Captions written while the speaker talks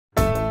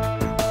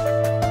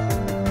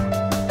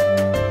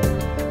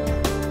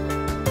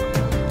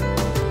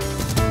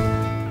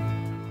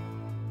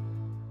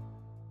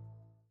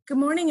Good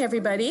morning,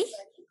 everybody.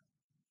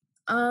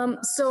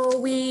 So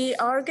we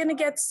are going to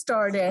get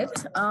started.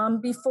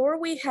 Before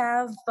we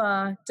have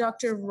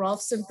Dr.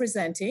 Rolfson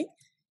presenting,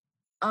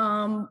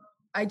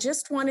 I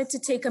just wanted to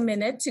take a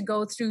minute to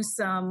go through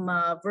some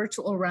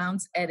virtual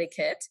rounds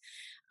etiquette.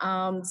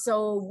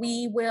 So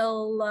we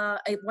will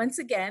once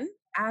again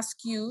ask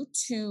you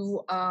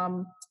to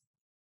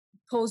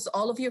pose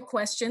all of your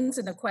questions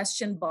in the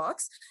question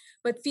box,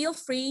 but feel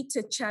free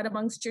to chat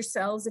amongst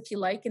yourselves if you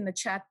like in the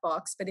chat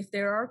box. But if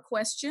there are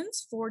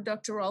questions for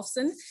Dr.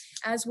 Rolfson,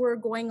 as we're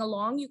going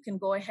along, you can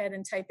go ahead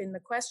and type in the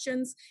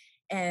questions,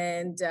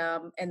 and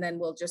then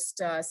we'll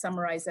just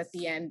summarize at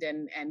the end,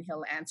 and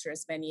he'll answer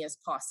as many as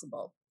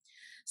possible.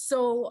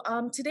 So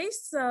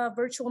today's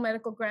virtual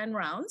medical grand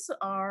rounds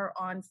are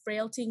on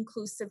frailty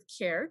inclusive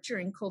care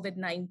during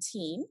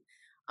COVID-19.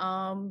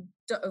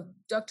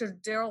 Dr.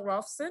 Darryl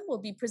Rolfson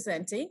will be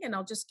presenting, and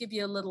I'll just give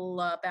you a little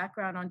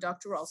background on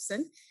Dr.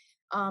 Rolfson.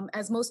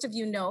 As most of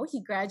you know, he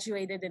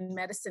graduated in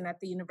medicine at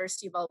the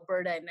University of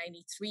Alberta in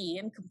 '93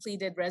 and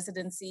completed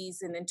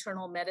residencies in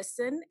internal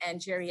medicine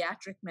and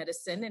geriatric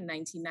medicine in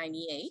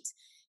 1998.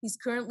 He's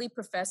currently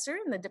professor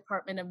in the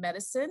Department of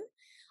Medicine.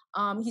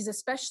 He's a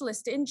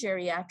specialist in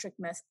geriatric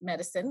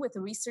medicine with a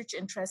research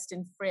interest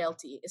in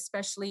frailty,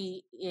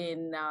 especially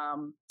in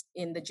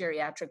the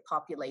geriatric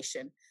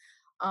population.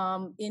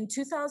 In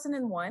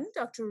 2001,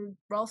 Dr.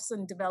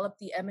 Rolfson developed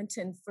the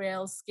Edmonton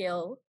Frail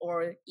Scale,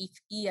 or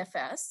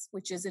EFS,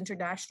 which is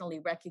internationally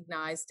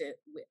recognized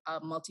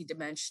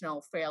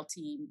multidimensional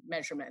frailty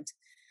measurement.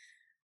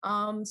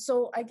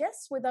 So I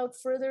guess without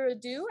further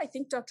ado, I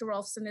think Dr.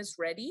 Rolfson is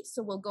ready,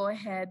 so we'll go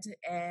ahead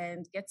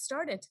and get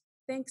started.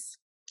 Thanks.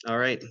 All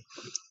right.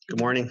 Good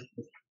morning.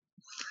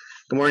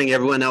 Good morning,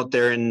 everyone out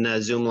there in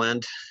Zoom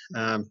land.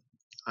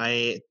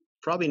 I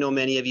probably know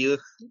many of you,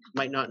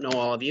 might not know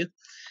all of you.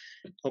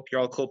 Hope you're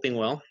all coping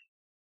well.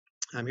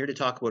 I'm here to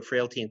talk about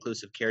frailty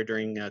inclusive care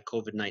during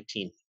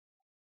COVID-19.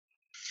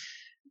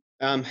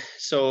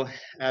 So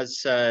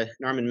as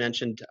Norman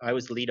mentioned, I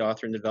was the lead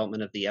author in the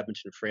development of the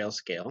Edmonton Frail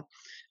Scale.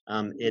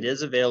 It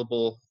is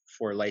available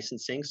for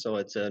licensing, so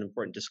it's an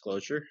important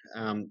disclosure.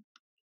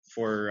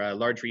 For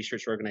large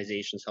research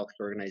organizations,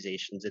 healthcare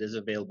organizations, it is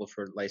available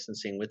for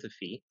licensing with a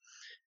fee,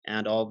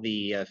 and all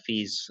the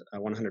fees,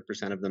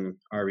 100% of them,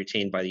 are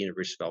retained by the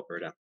University of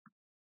Alberta.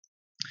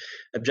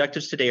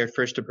 Objectives today are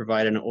first to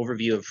provide an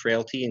overview of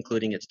frailty,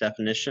 including its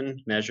definition,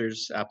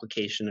 measures,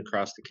 application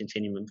across the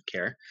continuum of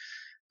care,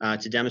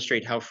 to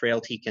demonstrate how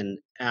frailty can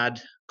add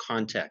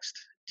context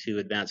to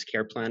advanced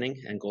care planning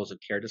and goals of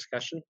care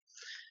discussion.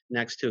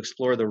 Next, to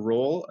explore the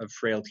role of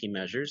frailty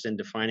measures in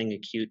defining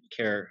acute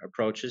care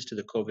approaches to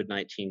the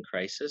COVID-19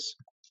 crisis.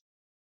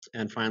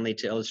 And finally,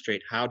 to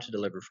illustrate how to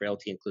deliver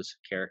frailty inclusive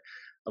care,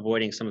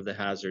 avoiding some of the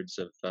hazards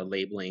of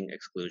labeling,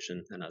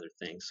 exclusion, and other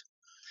things.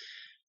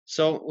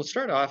 So we'll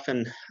start off,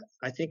 and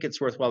I think it's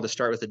worthwhile to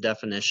start with a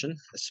definition,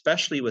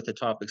 especially with a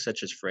topic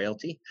such as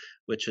frailty,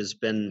 which has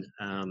been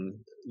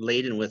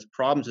laden with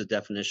problems with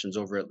definitions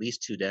over at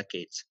least 2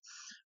 decades.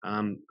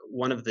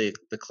 One of the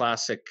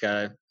classic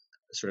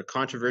sort of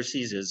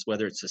controversies is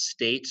whether it's a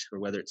state or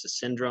whether it's a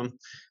syndrome.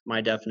 My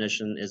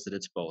definition is that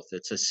it's both.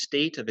 It's a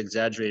state of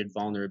exaggerated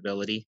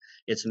vulnerability.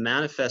 It's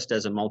manifest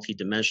as a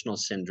multidimensional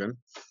syndrome,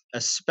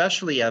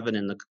 especially evident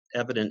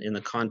in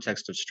the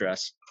context of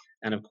stress.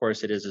 And of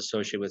course, it is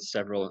associated with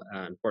several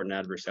important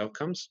adverse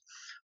outcomes.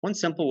 One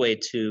simple way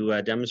to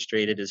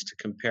demonstrate it is to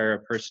compare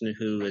a person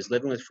who is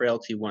living with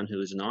frailty, one who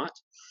is not.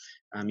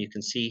 You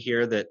can see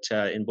here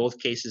that in both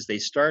cases, they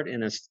start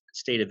in a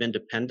state of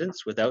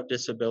independence without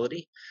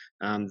disability.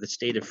 The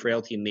state of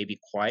frailty may be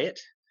quiet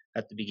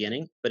at the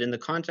beginning, but in the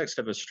context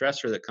of a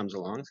stressor that comes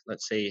along,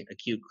 let's say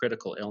acute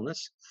critical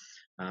illness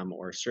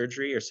or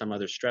surgery or some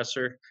other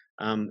stressor,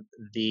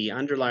 the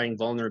underlying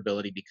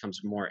vulnerability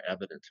becomes more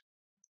evident.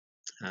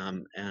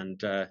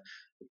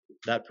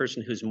 That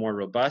person who's more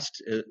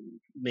robust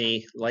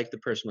may, like the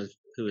person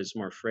who is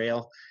more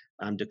frail,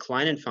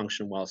 decline in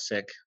function while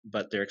sick,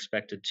 but they're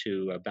expected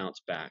to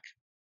bounce back.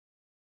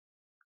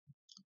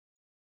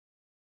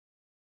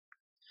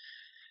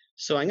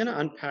 So I'm going to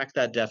unpack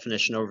that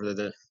definition over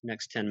the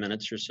next 10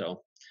 minutes or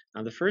so.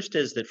 The first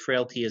is that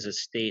frailty is a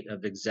state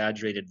of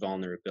exaggerated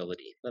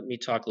vulnerability. Let me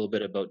talk a little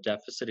bit about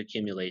deficit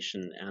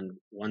accumulation and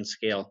one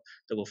scale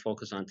that we'll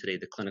focus on today,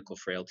 the clinical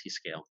frailty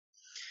scale.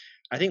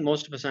 I think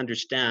most of us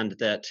understand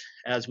that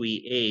as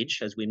we age,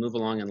 as we move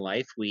along in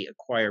life, we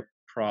acquire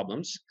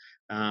problems,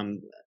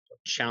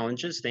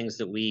 challenges, things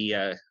that we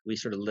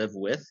sort of live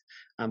with,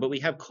 but we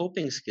have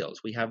coping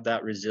skills. We have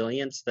that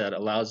resilience that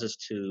allows us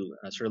to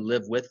sort of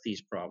live with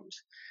these problems.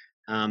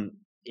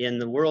 In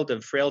the world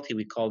of frailty,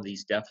 we call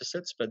these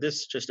deficits, but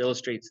this just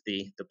illustrates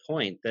the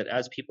point that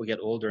as people get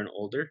older and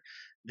older,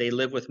 they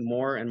live with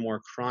more and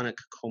more chronic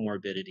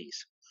comorbidities.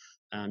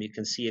 You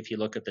can see if you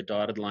look at the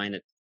dotted line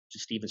at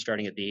just even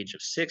starting at the age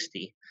of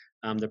 60,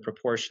 the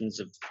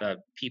proportions of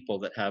people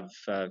that have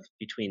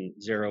between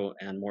 0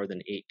 and more than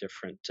 8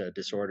 different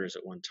disorders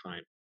at one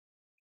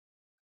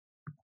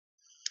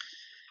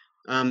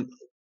time.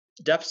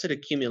 Deficit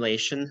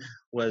accumulation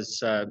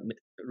was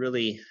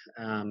really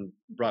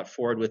brought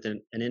forward with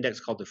an index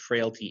called the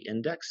Frailty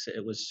Index.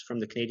 It was from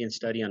the Canadian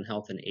Study on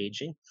Health and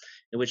Aging,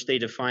 in which they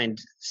defined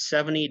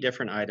 70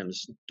 different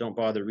items. Don't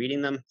bother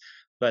reading them,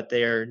 but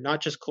they're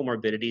not just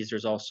comorbidities,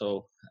 there's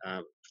also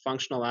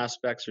functional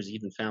aspects, there's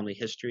even family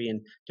history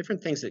and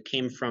different things that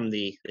came from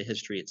the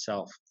history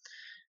itself.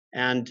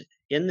 And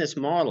in this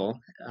model,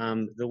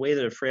 the way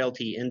that a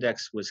frailty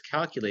index was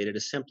calculated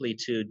is simply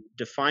to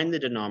define the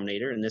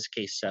denominator, in this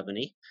case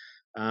 70,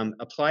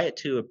 apply it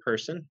to a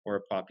person or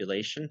a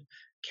population,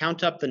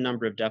 count up the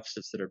number of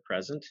deficits that are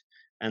present,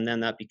 and then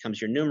that becomes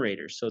your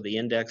numerator. So the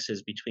index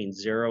is between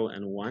 0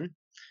 and 1,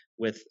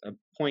 with a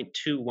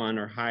 0.21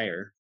 or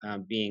higher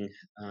being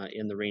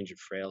in the range of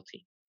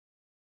frailty.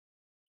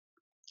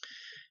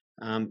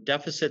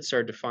 Deficits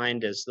are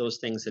defined as those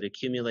things that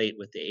accumulate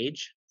with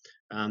age.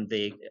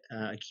 They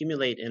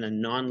accumulate in a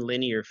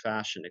nonlinear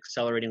fashion,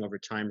 accelerating over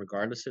time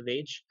regardless of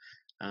age.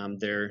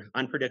 They're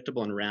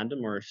unpredictable and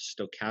random or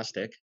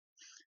stochastic,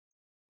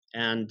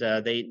 and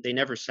they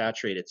never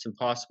saturate. It's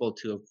impossible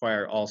to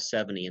acquire all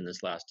 70 in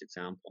this last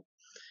example.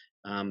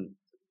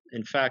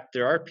 In fact,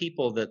 there are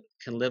people that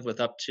can live with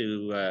up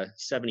to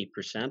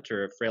 70%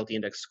 or a frailty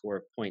index score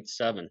of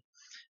 0.7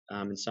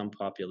 in some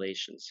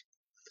populations.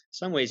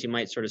 Some ways you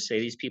might sort of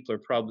say these people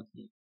are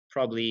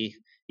probably,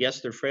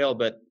 yes, they're frail,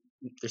 but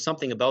there's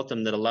something about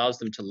them that allows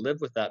them to live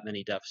with that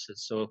many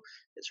deficits. So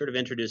it sort of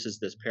introduces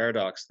this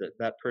paradox that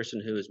that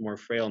person who is more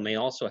frail may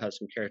also have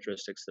some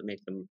characteristics that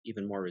make them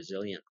even more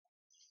resilient.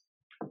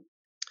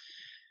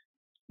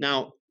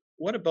 Now,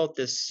 what about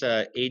this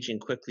aging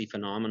quickly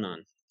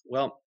phenomenon?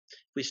 Well,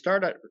 if we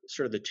start at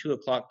sort of the 2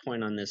 o'clock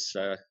point on this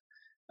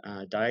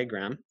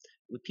diagram,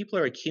 people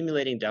are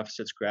accumulating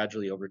deficits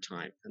gradually over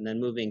time and then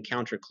moving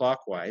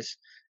counterclockwise.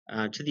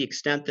 To the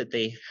extent that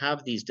they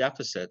have these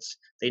deficits,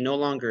 they no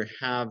longer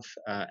have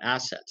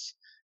assets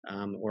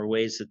or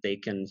ways that they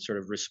can sort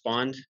of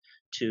respond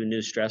to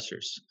new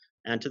stressors.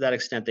 And to that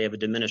extent, they have a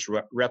diminished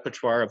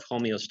repertoire of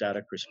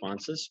homeostatic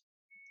responses.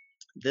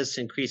 This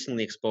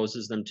increasingly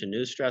exposes them to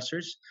new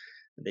stressors.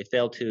 They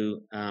fail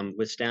to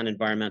withstand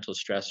environmental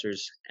stressors,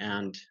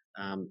 and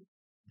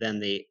then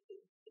the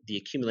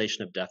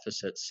accumulation of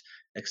deficits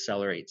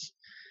accelerates.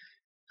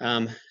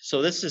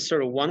 So this is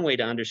sort of one way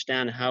to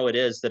understand how it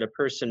is that a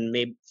person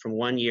may, from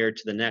one year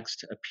to the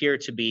next, appear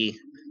to be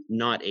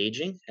not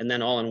aging, and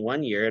then all in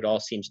 1 year, it all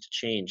seems to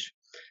change.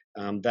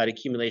 That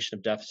accumulation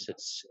of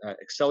deficits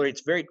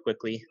accelerates very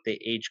quickly. They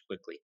age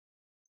quickly.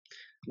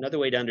 Another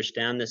way to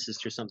understand this is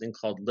through something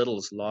called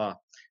Little's Law.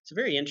 It's a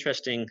very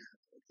interesting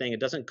thing. It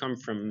doesn't come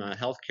from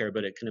healthcare,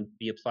 but it can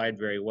be applied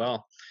very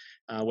well.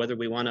 Whether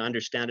we want to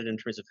understand it in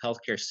terms of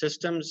healthcare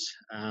systems,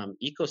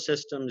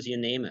 ecosystems, you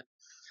name it.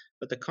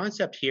 But the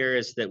concept here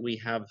is that we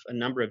have a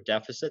number of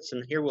deficits,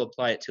 and here we'll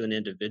apply it to an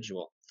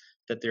individual,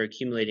 that they're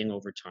accumulating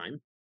over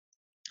time.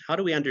 How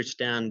do we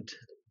understand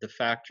the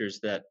factors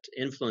that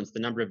influence the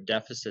number of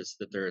deficits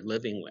that they're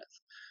living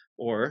with,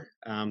 or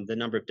the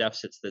number of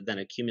deficits that then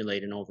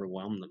accumulate and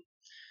overwhelm them?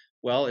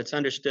 Well, it's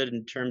understood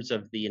in terms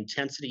of the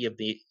intensity of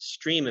the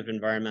stream of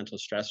environmental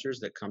stressors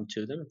that come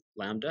to them,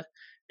 lambda,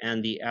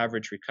 and the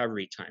average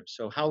recovery time.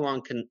 So how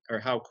long can, or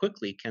how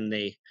quickly can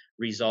they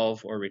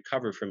resolve or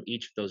recover from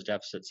each of those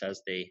deficits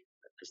as they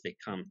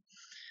come?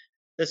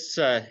 This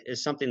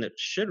is something that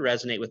should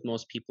resonate with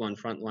most people in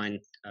frontline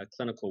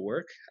clinical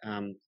work.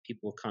 People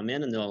will come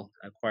in and they'll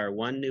acquire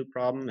one new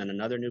problem and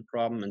another new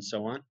problem and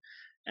so on.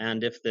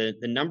 And if the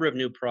number of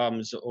new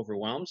problems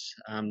overwhelms,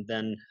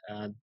 then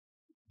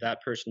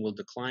that person will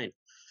decline.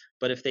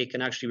 But if they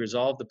can actually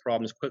resolve the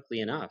problems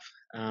quickly enough,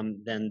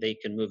 then they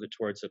can move it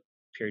towards a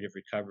period of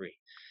recovery.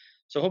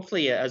 So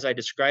hopefully, as I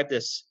describe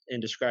this in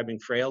describing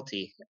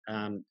frailty,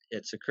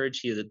 it's occurred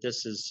to you that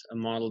this is a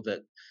model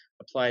that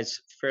applies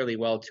fairly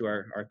well to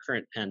our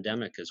current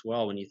pandemic as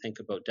well, when you think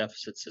about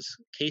deficits as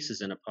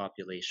cases in a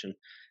population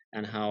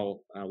and how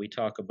we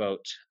talk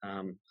about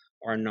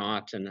R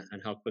naught and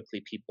how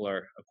quickly people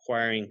are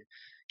acquiring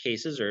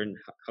cases, or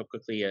how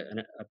quickly a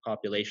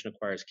population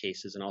acquires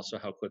cases, and also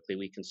how quickly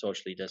we can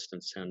socially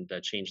distance and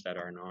change that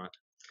R naught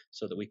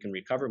so that we can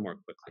recover more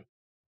quickly.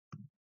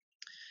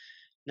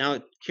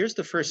 Now, here's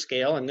the first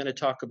scale. I'm going to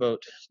talk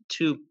about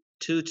two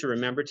to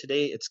remember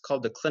today. It's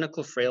called the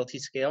Clinical Frailty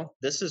Scale.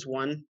 This is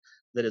one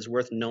that is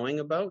worth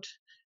knowing about.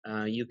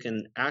 You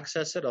can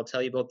access it. I'll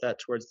tell you about that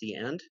towards the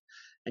end.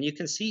 And you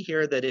can see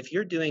here that if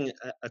you're doing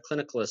a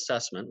clinical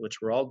assessment, which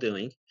we're all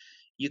doing,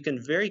 you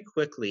can very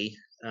quickly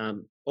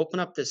open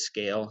up this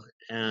scale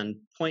and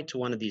point to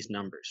one of these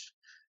numbers.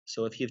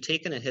 So if you've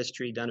taken a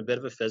history, done a bit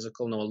of a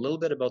physical, know a little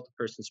bit about the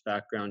person's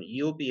background,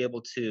 you'll be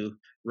able to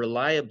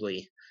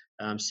reliably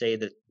say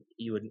that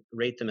you would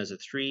rate them as a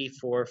 3,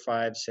 4,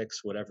 5,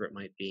 6, whatever it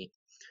might be.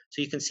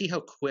 So you can see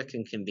how quick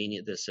and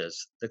convenient this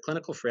is. The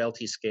clinical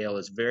frailty scale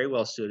is very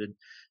well suited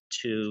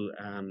to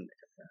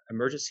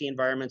emergency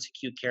environments,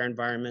 acute care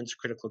environments,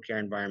 critical care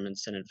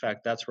environments, and in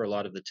fact, that's where a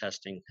lot of the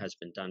testing has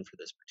been done for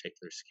this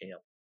particular scale.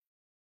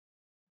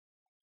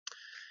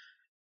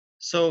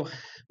 So,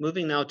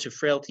 moving now to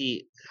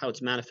frailty, how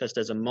it's manifest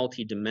as a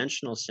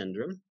multidimensional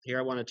syndrome. Here,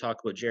 I want to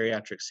talk about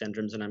geriatric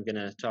syndromes, and I'm going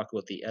to talk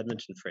about the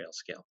Edmonton Frail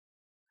Scale.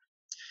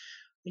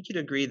 I think you'd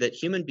agree that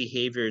human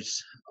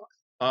behaviors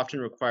often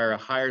require a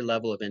higher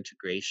level of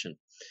integration,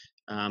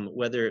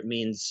 whether it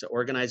means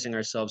organizing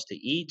ourselves to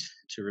eat,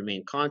 to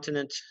remain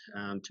continent,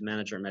 to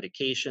manage our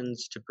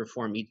medications, to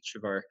perform each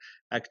of our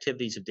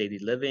activities of daily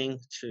living,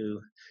 to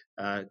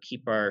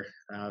keep our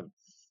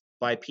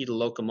bipedal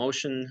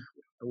locomotion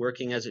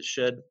working as it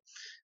should.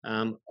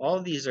 All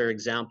of these are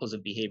examples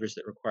of behaviors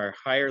that require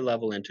higher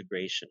level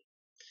integration.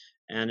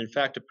 And in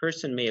fact, a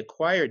person may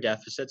acquire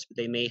deficits, but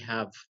they may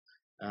have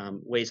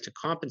ways to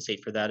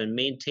compensate for that and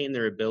maintain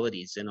their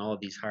abilities in all of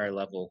these higher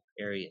level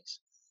areas.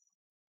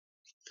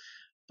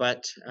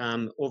 But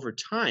over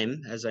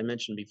time, as I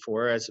mentioned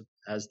before, as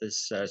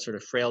this sort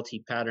of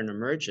frailty pattern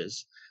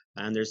emerges,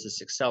 and there's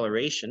this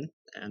acceleration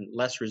and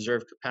less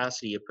reserve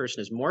capacity, a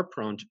person is more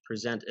prone to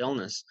present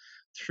illness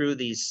through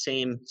these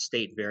same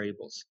state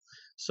variables.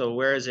 So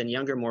whereas in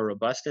younger, more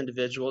robust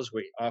individuals,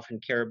 we often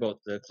care about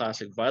the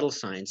classic vital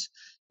signs,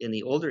 in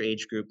the older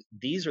age group,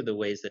 these are the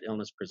ways that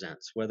illness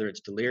presents, whether it's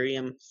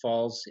delirium,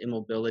 falls,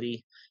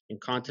 immobility,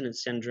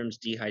 incontinence syndromes,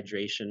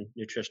 dehydration,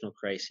 nutritional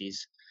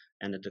crises,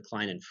 and a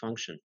decline in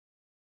function.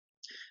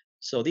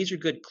 So these are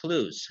good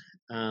clues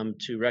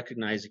to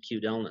recognize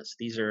acute illness.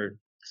 This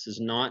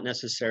is not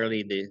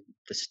necessarily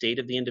the state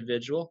of the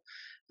individual,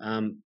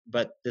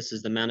 but this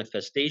is the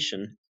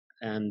manifestation.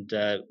 And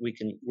we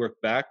can work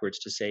backwards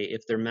to say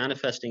if they're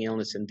manifesting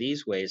illness in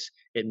these ways,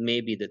 it may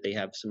be that they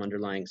have some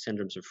underlying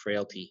syndromes of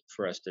frailty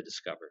for us to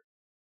discover.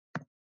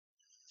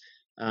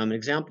 An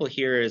example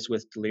here is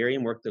with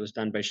delirium, work that was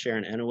done by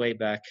Sharon Enaway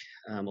back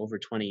over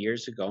 20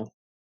 years ago,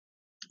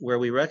 where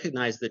we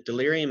recognize that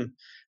delirium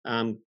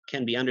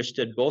can be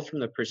understood both from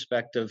the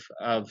perspective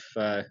of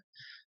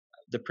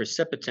the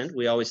precipitant.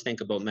 We always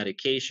think about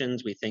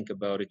medications, we think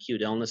about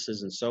acute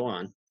illnesses and so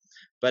on,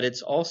 but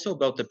it's also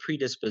about the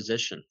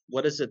predisposition.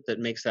 What is it that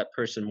makes that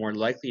person more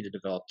likely to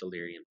develop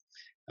delirium?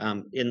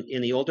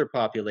 In the older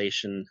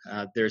population,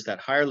 there's that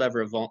higher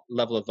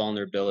level of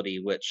vulnerability,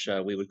 which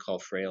we would call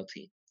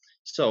frailty.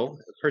 So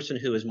a person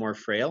who is more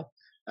frail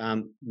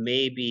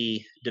may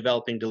be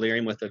developing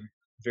delirium with a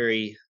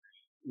very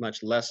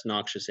much less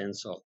noxious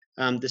insult.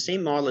 The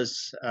same model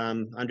is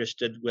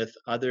understood with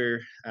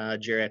other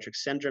geriatric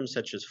syndromes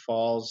such as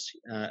falls,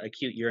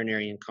 acute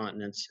urinary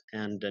incontinence,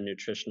 and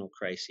nutritional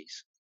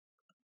crises.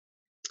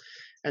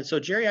 And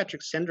so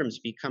geriatric syndromes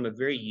become a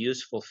very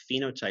useful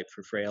phenotype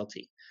for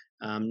frailty.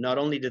 Not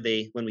only do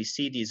they, when we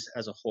see these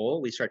as a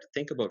whole, we start to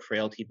think about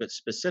frailty, but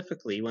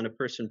specifically when a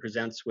person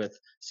presents with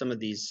some of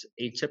these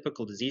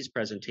atypical disease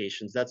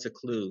presentations, that's a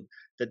clue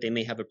that they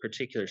may have a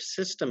particular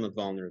system of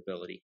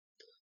vulnerability.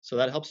 So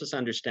that helps us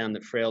understand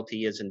that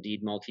frailty is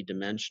indeed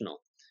multidimensional.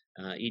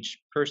 Each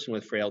person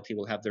with frailty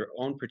will have their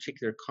own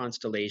particular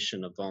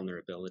constellation of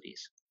vulnerabilities.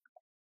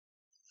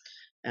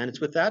 And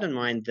it's with that in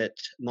mind that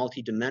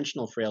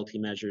multidimensional frailty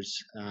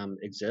measures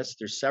exist.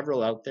 There's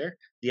several out there.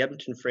 The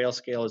Edmonton Frail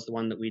Scale is the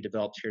one that we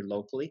developed here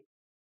locally.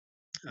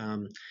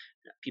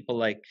 People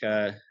like,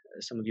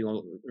 some of you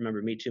will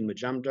remember Mitu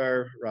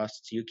Majumdar, Ross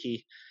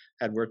Tsuyuki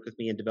had worked with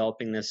me in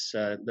developing this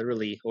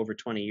literally over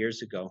 20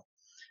 years ago.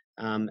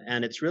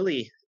 And it's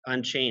really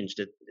unchanged.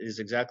 It is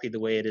exactly the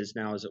way it is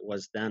now as it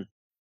was then.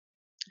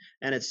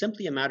 And it's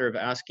simply a matter of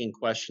asking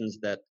questions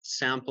that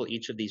sample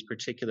each of these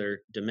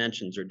particular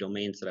dimensions or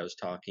domains that I was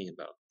talking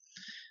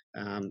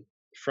about.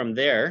 From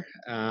there,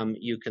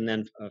 you can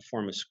then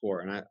form a score.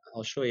 And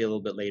I'll show you a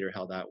little bit later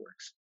how that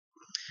works.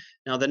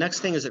 Now, the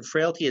next thing is that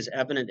frailty is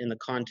evident in the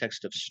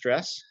context of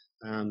stress,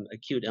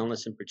 acute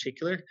illness in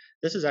particular.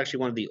 This is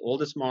actually one of the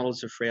oldest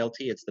models of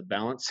frailty. It's the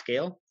balance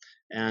scale.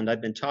 And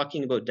I've been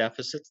talking about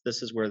deficits.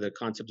 This is where the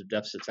concept of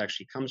deficits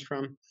actually comes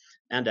from,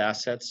 and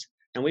assets.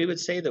 And we would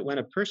say that when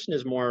a person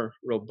is more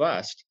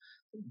robust,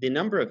 the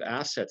number of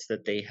assets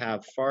that they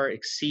have far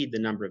exceed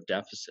the number of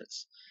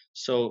deficits.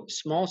 So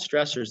small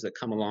stressors that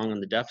come along on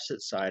the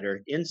deficit side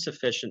are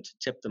insufficient to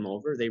tip them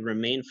over. They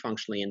remain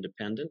functionally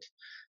independent.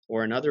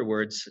 Or in other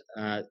words,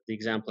 the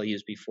example I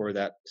used before,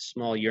 that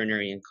small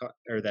urinary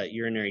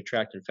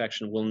tract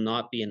infection will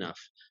not be enough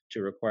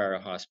to require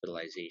a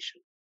hospitalization.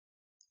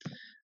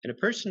 In a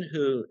person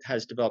who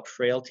has developed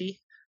frailty,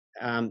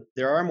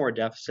 there are more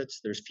deficits,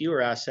 there's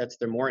fewer assets,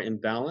 they're more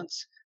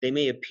imbalance. They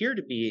may appear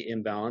to be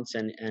imbalance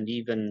and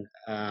even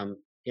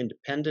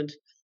independent,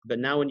 but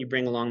now when you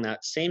bring along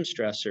that same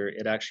stressor,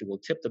 it actually will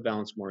tip the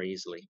balance more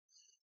easily,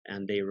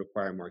 and they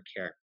require more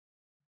care.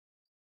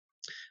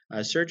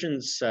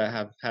 Surgeons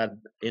have had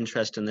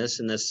interest in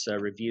this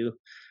review.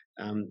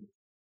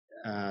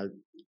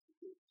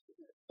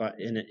 But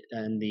in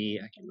the,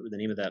 I can't remember the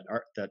name of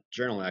that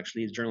journal,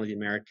 actually, the Journal of the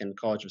American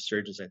College of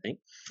Surgeons, I think.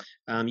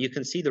 You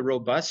can see the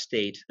robust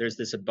state, there's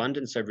this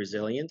abundance of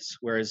resilience,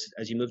 whereas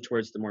as you move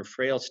towards the more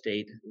frail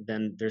state,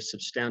 then there's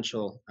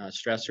substantial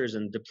stressors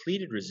and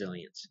depleted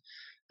resilience.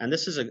 And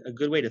this is a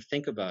good way to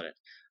think about it.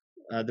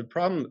 The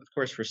problem, of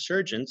course, for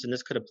surgeons, and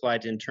this could apply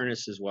to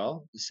internists as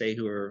well, say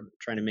who are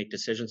trying to make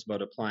decisions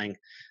about applying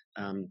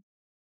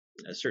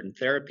certain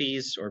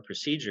therapies or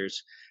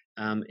procedures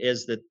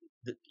is that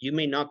you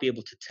may not be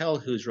able to tell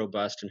who's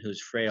robust and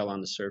who's frail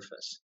on the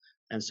surface.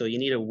 And so you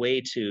need a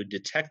way to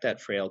detect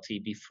that frailty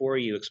before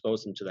you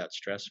expose them to that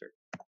stressor.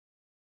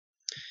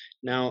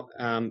 Now,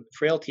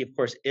 frailty, of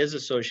course, is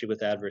associated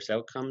with adverse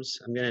outcomes.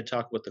 I'm going to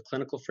talk about the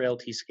clinical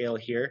frailty scale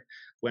here.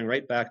 Going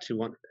right back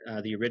to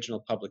the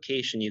original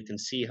publication, you can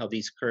see how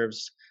these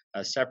curves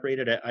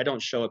separated. I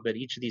don't show it, but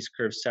each of these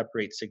curves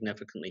separate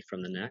significantly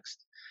from the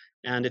next.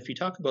 And if you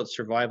talk about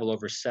survival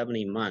over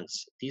 70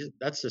 months,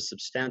 that's a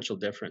substantial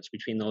difference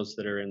between those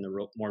that are in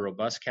the more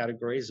robust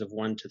categories of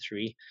 1 to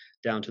 3,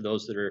 down to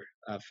those that are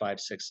 5,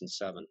 6, and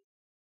 7.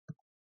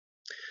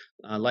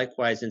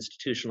 Likewise,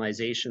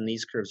 institutionalization,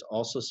 these curves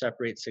also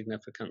separate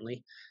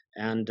significantly,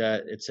 and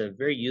it's a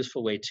very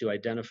useful way to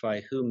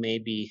identify who may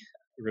be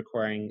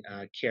requiring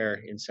care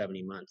in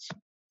 70 months.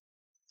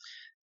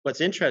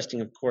 What's interesting,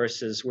 of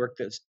course, is work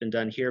that's been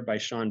done here by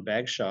Sean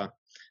Bagshaw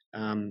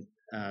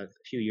a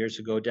few years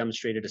ago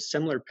demonstrated a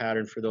similar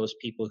pattern for those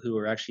people who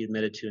were actually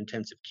admitted to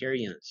intensive care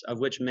units, of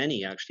which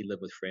many actually live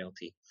with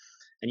frailty.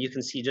 And you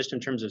can see just in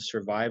terms of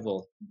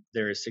survival,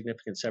 there is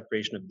significant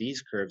separation of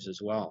these curves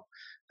as well,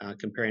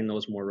 comparing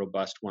those more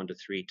robust 1 to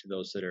 3 to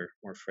those that are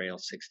more frail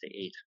 6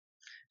 to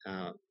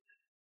 8.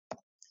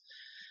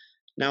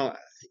 Now,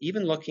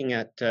 even looking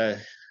at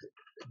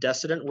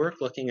decedent work,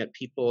 looking at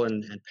people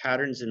and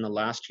patterns in the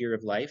last year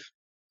of life,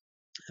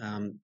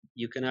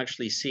 you can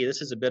actually see,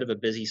 this is a bit of a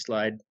busy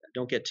slide,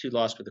 don't get too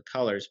lost with the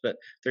colors, but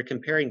they're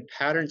comparing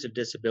patterns of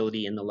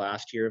disability in the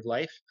last year of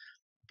life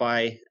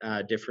by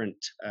different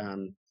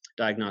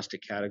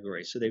diagnostic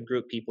categories. So they've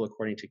grouped people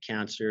according to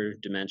cancer,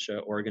 dementia,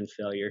 organ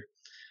failure,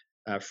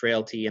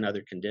 frailty, and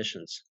other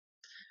conditions.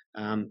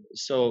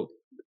 So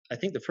I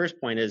think the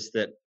first point is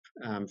that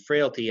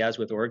frailty, as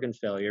with organ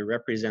failure,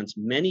 represents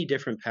many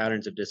different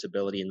patterns of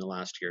disability in the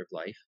last year of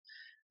life.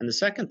 And the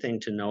second thing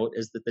to note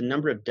is that the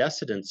number of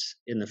decedents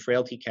in the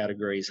frailty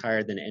category is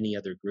higher than any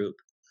other group.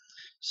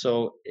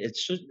 So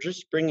it's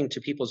just bringing to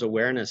people's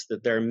awareness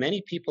that there are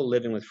many people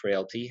living with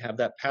frailty, have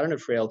that pattern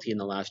of frailty in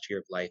the last year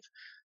of life,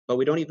 but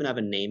we don't even have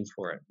a name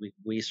for it.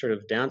 We sort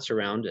of dance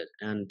around it,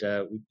 and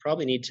we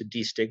probably need to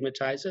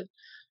destigmatize it.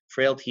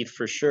 Frailty,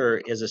 for sure,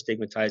 is a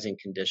stigmatizing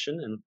condition,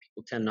 and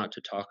people tend not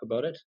to talk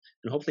about it.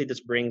 And hopefully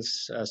this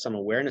brings some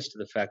awareness to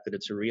the fact that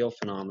it's a real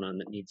phenomenon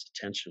that needs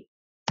attention.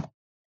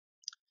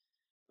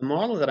 The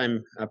model that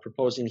I'm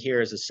proposing here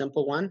is a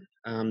simple one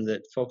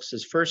that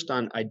focuses first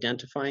on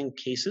identifying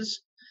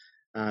cases,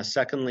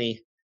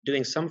 secondly,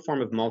 doing some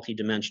form of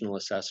multidimensional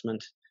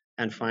assessment,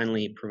 and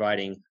finally,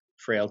 providing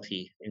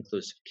frailty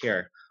inclusive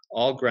care,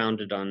 all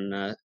grounded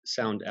on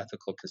sound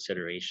ethical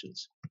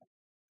considerations.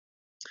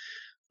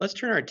 Let's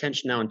turn our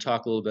attention now and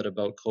talk a little bit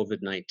about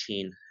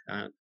COVID-19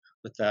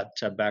 with that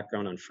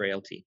background on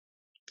frailty.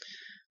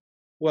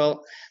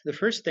 Well, the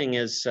first thing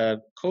is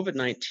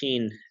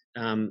COVID-19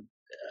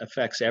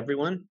 affects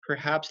everyone,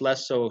 perhaps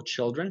less so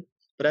children,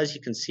 but as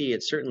you can see,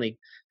 it's certainly,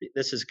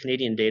 this is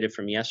Canadian data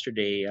from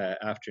yesterday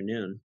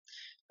afternoon.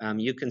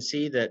 You can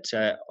see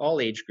that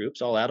all age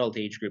groups, all adult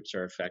age groups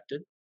are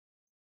affected.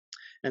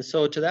 And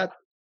so to that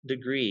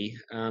degree,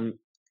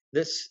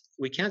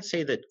 we can't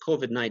say that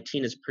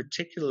COVID-19 is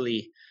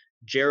particularly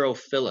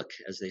gerophilic,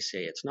 as they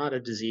say. It's not a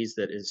disease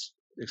that is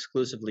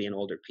exclusively in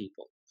older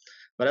people.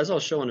 But as I'll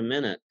show in a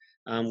minute,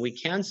 we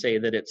can say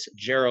that it's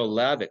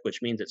gerolavic,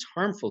 which means it's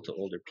harmful to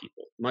older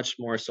people, much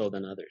more so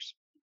than others.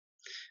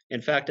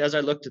 In fact, as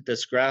I looked at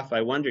this graph,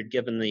 I wondered,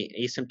 given the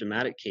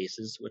asymptomatic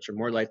cases, which are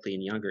more likely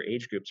in younger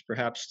age groups,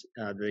 perhaps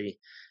the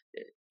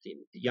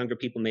younger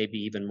people may be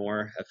even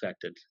more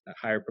affected, a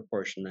higher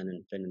proportion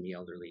than in the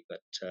elderly,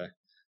 but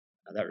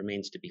that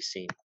remains to be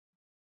seen.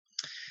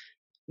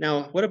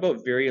 Now, what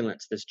about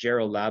virulence, this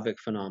gerolavic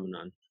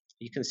phenomenon?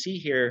 You can see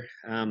here,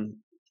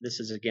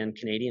 this is again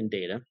Canadian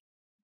data,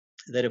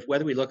 that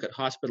whether we look at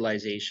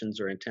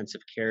hospitalizations or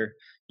intensive care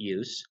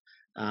use,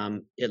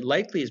 it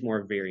likely is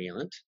more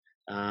virulent.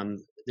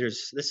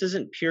 This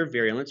isn't pure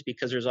virulence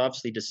because there's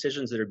obviously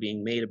decisions that are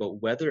being made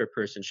about whether a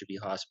person should be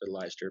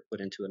hospitalized or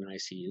put into an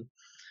ICU.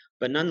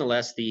 But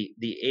nonetheless,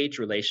 the age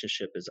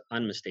relationship is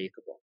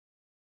unmistakable.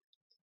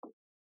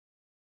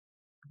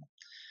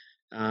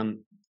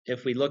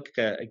 If we look,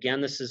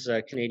 again, this is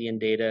Canadian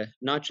data,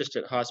 not just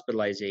at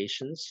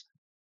hospitalizations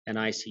and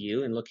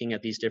ICU, and looking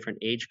at these different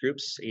age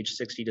groups, age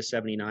 60 to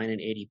 79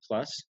 and 80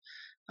 plus.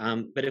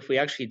 But if we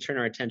actually turn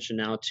our attention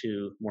now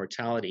to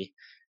mortality,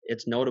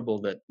 it's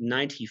notable that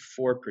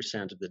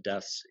 94% of the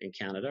deaths in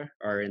Canada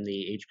are in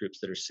the age groups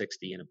that are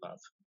 60 and above.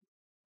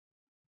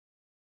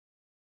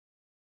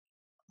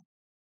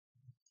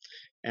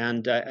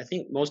 And I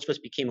think most of us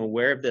became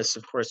aware of this,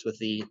 of course, with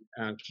the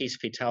case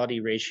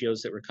fatality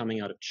ratios that were coming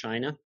out of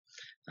China.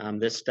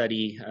 This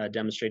study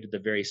demonstrated the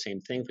very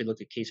same thing. If we look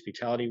at case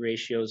fatality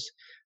ratios,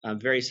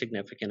 very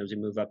significant as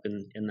we move up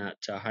in that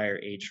higher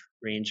age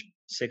range,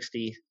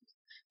 60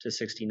 to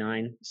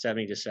 69,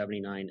 70 to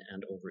 79,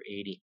 and over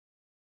 80.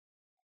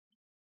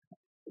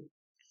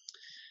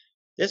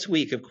 This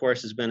week, of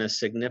course, has been a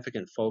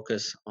significant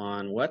focus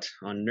on what?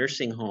 On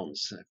nursing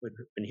homes. We've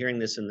been hearing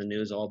this in the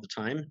news all the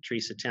time.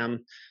 Teresa Tem,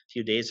 a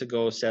few days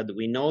ago, said that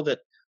we know that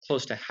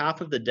close to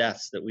half of the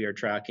deaths that we are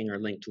tracking are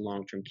linked to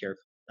long-term care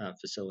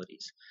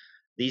facilities.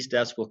 These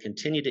deaths will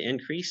continue to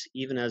increase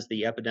even as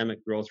the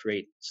epidemic growth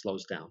rate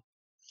slows down.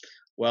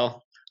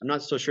 Well, I'm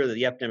not so sure that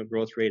the epidemic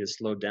growth rate has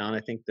slowed down.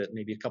 I think that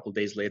maybe a couple of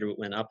days later it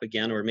went up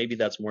again, or maybe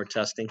that's more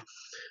testing.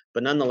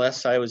 But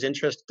nonetheless, I was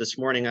interested this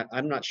morning.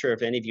 I'm not sure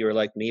if any of you are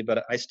like me,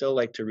 but I still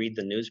like to read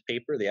the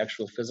newspaper, the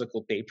actual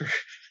physical paper.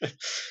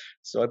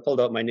 So I pulled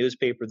out my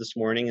newspaper this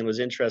morning and was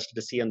interested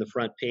to see on the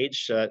front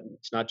page,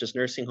 it's not just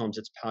nursing homes,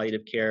 it's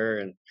palliative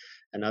care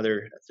and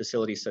other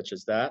facilities such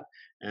as that.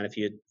 And if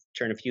you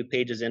turn a few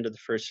pages into the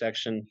first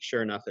section,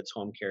 sure enough, it's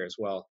home care as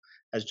well.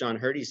 As John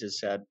Hurdy's has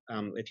said,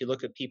 if you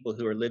look at people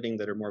who are living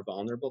that are more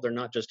vulnerable, they're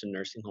not just in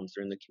nursing homes,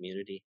 they're in the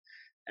community.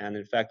 And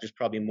in fact, there's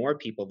probably more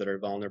people that are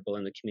vulnerable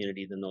in the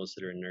community than those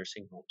that are in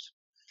nursing homes.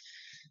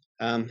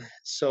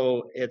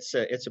 So it's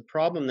a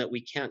problem that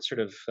we can't sort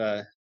of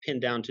pin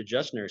down to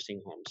just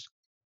nursing homes.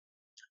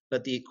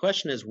 But the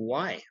question is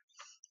why?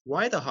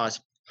 Why the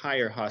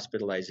higher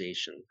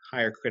hospitalization,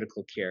 higher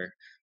critical care,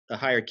 the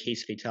higher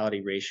case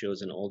fatality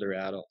ratios in older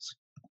adults?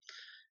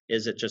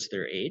 Is it just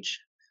their age?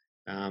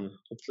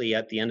 Hopefully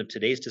at the end of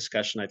today's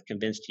discussion, I've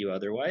convinced you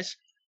otherwise.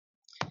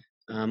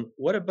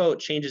 What about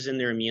changes in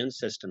their immune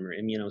system or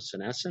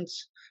immunosenescence?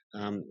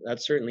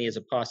 That certainly is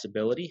a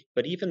possibility,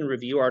 but even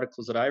review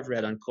articles that I've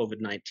read on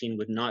COVID-19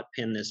 would not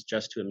pin this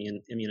just to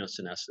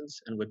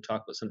immunosenescence and would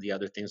talk about some of the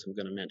other things I'm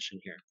going to mention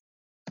here.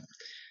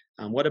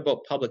 What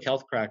about public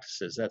health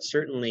practices? That's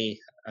certainly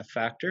a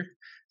factor.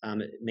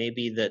 It may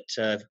be that,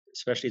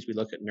 especially as we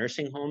look at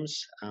nursing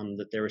homes,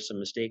 that there were some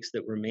mistakes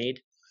that were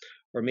made.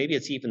 Or maybe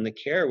it's even the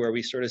care where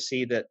we sort of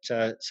see that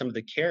some of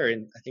the care,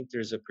 and I think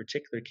there's a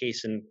particular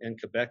case in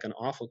Quebec, an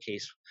awful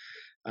case,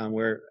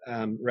 where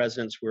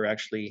residents were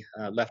actually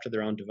left to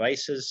their own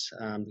devices.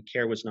 The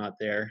care was not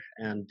there,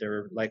 and there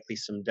were likely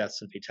some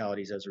deaths and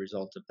fatalities as a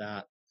result of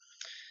that.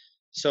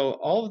 So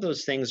all of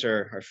those things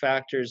are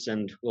factors,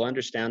 and we'll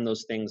understand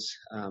those things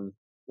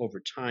over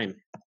time.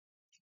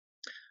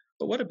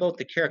 But what about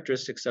the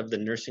characteristics of the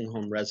nursing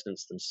home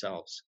residents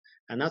themselves?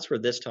 And that's where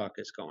this talk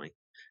is going.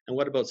 And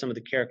what about some of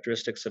the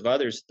characteristics of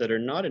others that are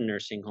not in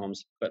nursing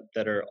homes, but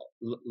that are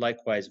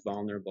likewise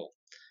vulnerable?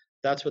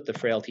 That's what the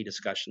frailty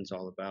discussion is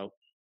all about.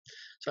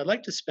 So I'd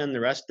like to spend the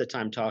rest of the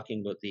time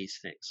talking about these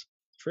things.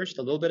 First,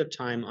 a little bit of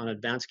time on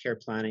advanced care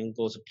planning,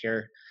 goals of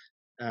care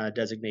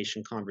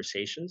designation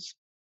conversations.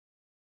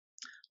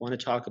 I want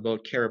to talk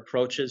about care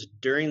approaches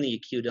during the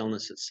acute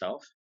illness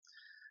itself.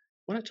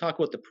 I want to talk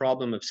about the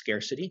problem of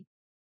scarcity.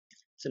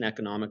 It's an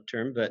economic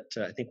term, but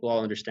I think we'll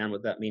all understand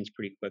what that means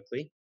pretty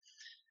quickly.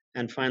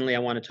 And finally, I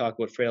want to talk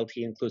about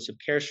frailty inclusive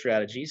care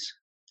strategies.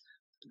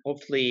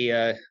 Hopefully,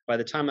 by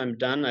the time I'm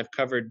done, I've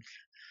covered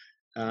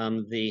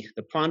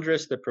the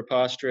ponderous, the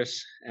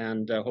preposterous,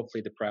 and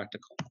hopefully the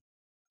practical.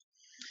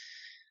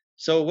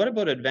 So what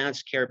about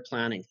advanced care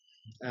planning?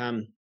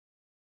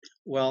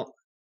 Well,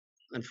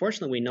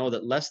 unfortunately, we know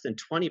that less than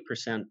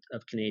 20%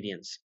 of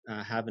Canadians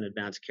have an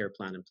advanced care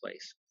plan in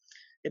place.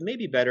 It may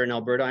be better in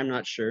Alberta, I'm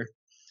not sure.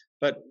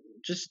 But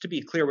just to be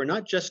clear, we're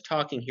not just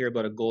talking here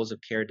about a goals of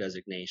care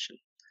designation,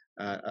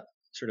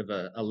 sort of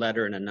a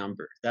letter and a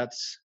number.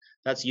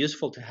 That's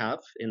useful to have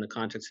in the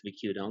context of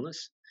acute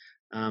illness.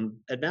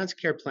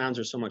 Advanced care plans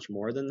are so much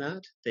more than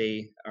that.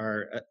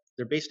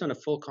 They're based on a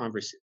full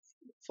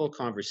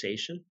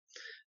conversation.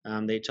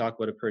 They talk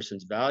about a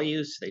person's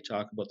values. They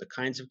talk about the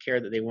kinds of care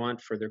that they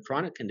want for their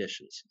chronic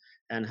conditions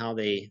and how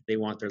they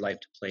want their life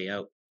to play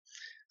out.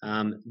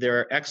 There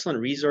are excellent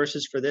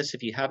resources for this.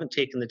 If you haven't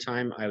taken the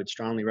time, I would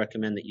strongly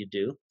recommend that you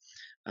do.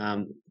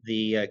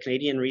 The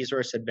Canadian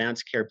resource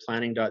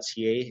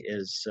advancedcareplanning.ca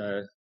is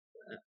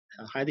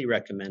highly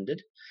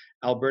recommended.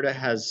 Alberta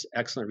has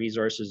excellent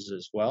resources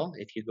as well.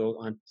 If you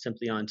go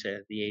simply onto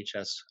the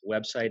AHS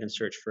website and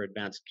search for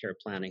advanced care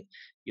planning,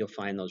 you'll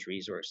find those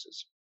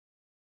resources.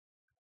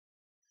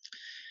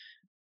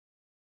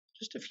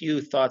 Just a few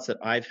thoughts that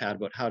I've had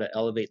about how to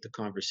elevate the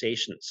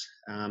conversations.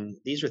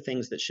 These are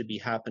things that should be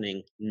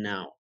happening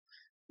now,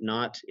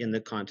 not in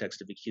the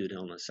context of acute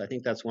illness. I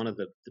think that's one of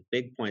the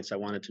big points I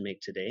wanted to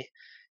make today,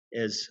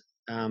 is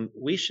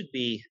we should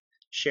be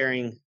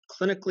sharing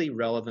clinically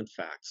relevant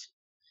facts.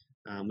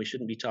 We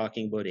shouldn't be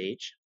talking about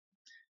age.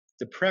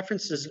 The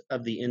preferences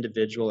of the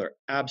individual are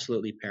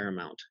absolutely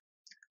paramount,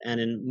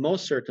 and in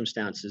most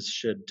circumstances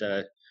should,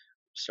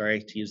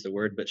 sorry to use the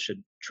word, but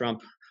should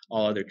trump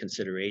all other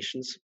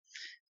considerations.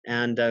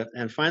 And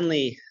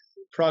finally,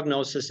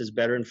 prognosis is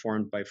better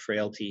informed by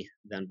frailty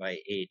than by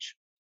age.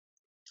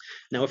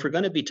 Now, if we're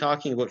going to be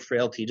talking about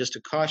frailty, just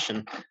a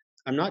caution,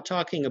 I'm not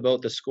talking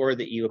about the score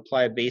that you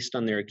apply based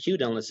on their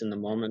acute illness in the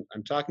moment.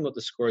 I'm talking about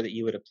the score that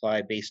you would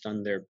apply based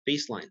on their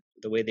baseline,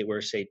 the way they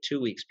were, say,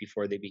 2 weeks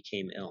before they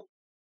became ill.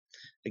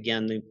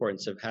 Again, the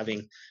importance of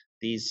having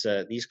these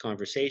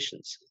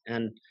conversations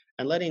and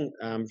letting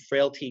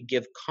frailty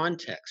give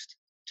context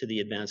to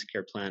the advanced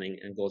care planning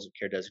and goals of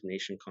care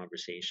designation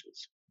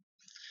conversations.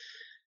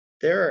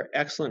 There are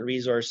excellent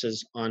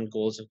resources on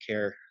goals of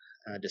care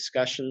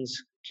discussions,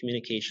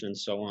 communication, and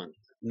so on.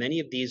 Many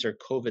of these are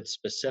COVID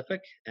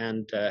specific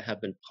and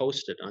have been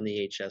posted on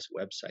the HS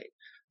website.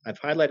 I've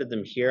highlighted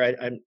them here.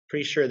 I'm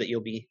pretty sure that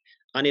you'll be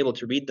unable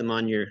to read them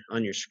on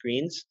your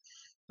screens,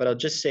 but I'll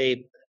just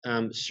say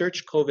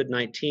search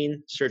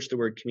COVID-19, search the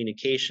word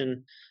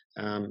communication,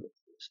 um,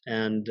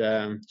 and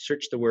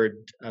search the word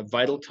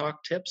vital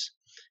talk tips,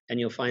 and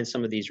you'll find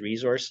some of these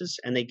resources,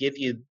 and they give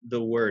you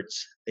the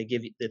words. They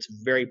give you, it's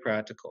very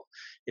practical.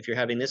 If you're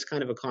having this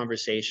kind of a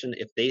conversation,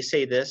 if they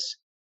say this,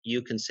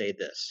 you can say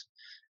this.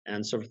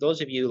 And so for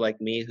those of you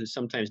like me who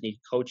sometimes need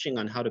coaching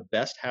on how to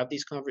best have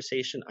these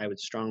conversations, I would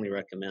strongly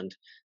recommend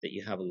that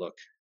you have a look.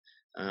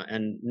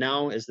 And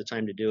now is the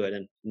time to do it,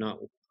 and not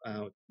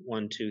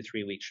 1, 2,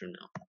 3 weeks from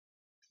now.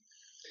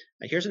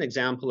 Here's an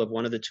example of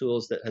one of the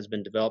tools that has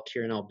been developed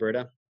here in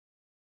Alberta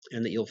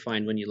and that you'll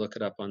find when you look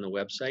it up on the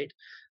website.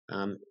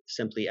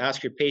 Simply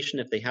ask your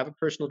patient if they have a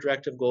personal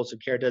directive goals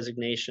of care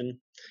designation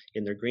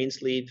in their green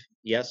sleeve.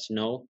 Yes,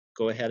 no,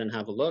 go ahead and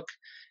have a look.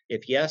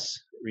 If yes,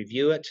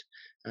 review it.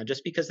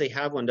 Just because they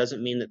have one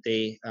doesn't mean that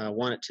they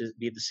want it to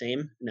be the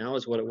same now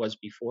as what it was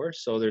before.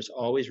 So there's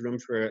always room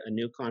for a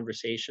new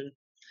conversation.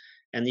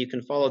 And you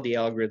can follow the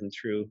algorithm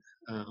through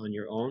on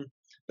your own,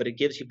 but it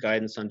gives you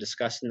guidance on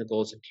discussing the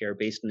goals of care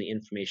based on the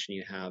information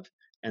you have,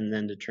 and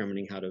then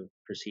determining how to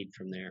proceed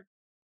from there.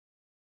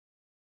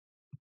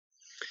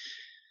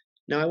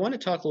 Now, I want to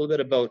talk a little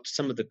bit about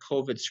some of the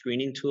COVID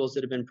screening tools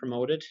that have been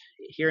promoted.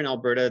 Here in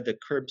Alberta, the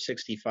CURB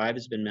 65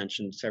 has been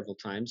mentioned several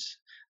times.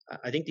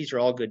 I think these are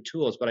all good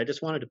tools, but I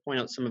just wanted to point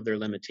out some of their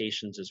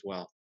limitations as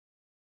well.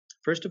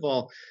 First of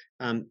all,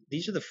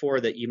 these are the 4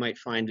 that you might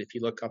find if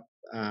you look up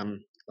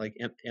like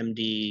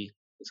MD,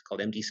 it's called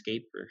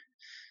MDscape, or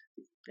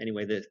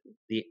anyway,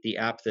 the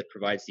app that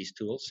provides these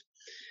tools.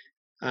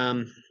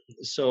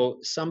 So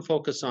some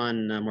focus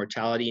on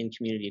mortality and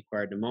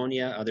community-acquired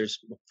pneumonia. Others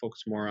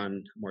focus more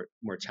on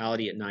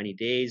mortality at 90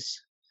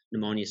 days,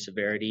 pneumonia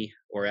severity,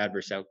 or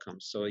adverse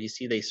outcomes. So you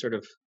see they sort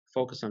of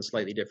focus on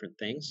slightly different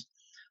things.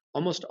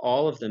 Almost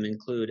all of them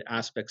include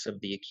aspects of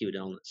the acute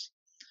illness.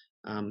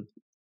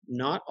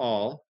 Not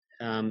all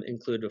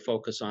include a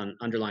focus on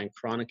underlying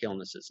chronic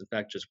illnesses. In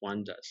fact, just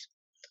one does.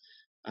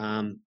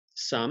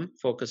 Some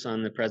focus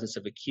on the presence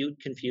of acute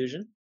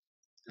confusion.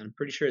 I'm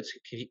pretty sure it's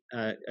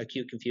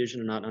acute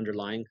confusion and not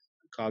underlying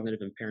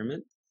cognitive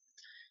impairment.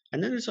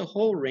 And then there's a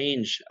whole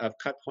range of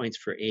cut points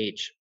for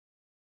age.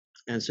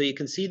 And so you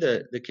can see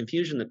the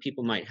confusion that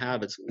people might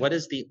have. It's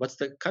what's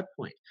the cut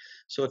point?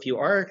 So if you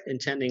are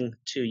intending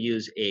to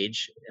use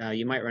age,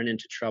 you might run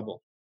into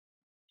trouble.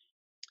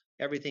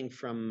 Everything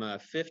from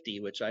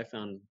 50, which I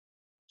found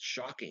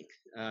shocking,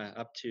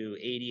 up to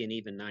 80 and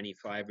even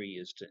 95 are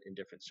used in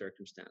different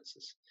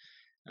circumstances.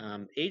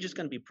 Age is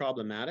going to be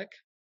problematic.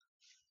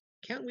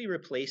 Can't we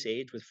replace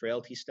age with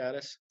frailty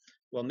status?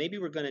 Well, maybe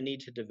we're going to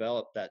need to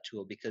develop that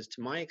tool, because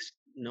to my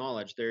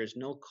knowledge, there is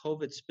no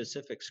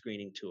COVID-specific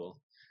screening tool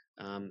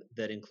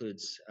that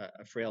includes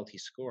a frailty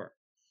score.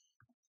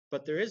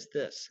 But there is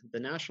this, the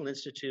National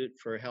Institute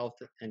for Health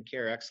and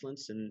Care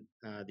Excellence in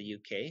the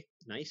UK,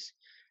 NICE,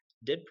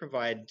 did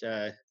provide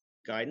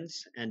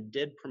guidance and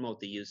did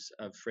promote the use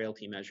of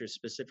frailty measures,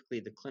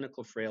 specifically the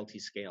clinical frailty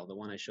scale, the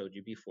one I showed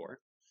you before.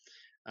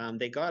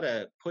 They got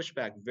a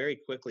pushback very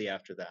quickly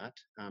after that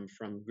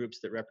from groups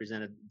that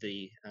represented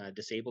the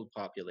disabled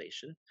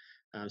population,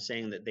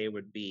 saying that they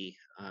would be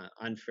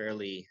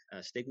unfairly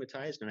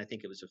stigmatized, and I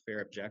think it was a fair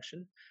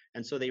objection.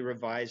 And so they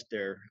revised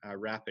their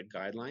rapid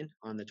guideline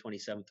on the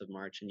 27th of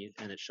March, and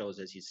it shows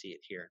as you see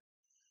it here.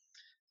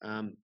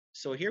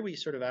 So here we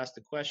sort of asked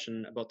the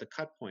question about the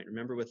cut point.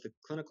 Remember, with the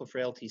clinical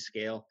frailty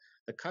scale,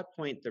 the cut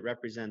point that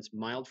represents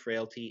mild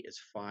frailty is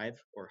 5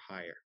 or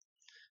higher.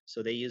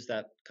 So they use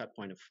that cut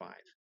point of 5.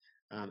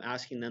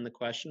 Asking then the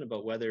question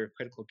about whether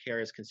critical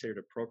care is considered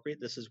appropriate.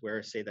 This is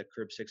where, say, the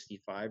CURB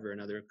 65 or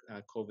another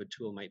COVID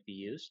tool might be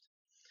used.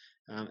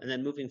 And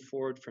then moving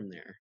forward from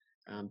there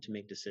to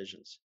make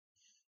decisions.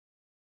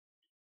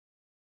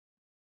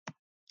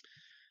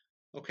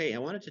 Okay, I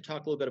wanted to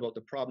talk a little bit about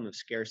the problem of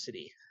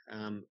scarcity.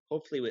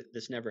 Hopefully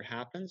this never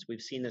happens.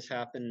 We've seen this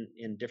happen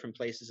in different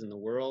places in the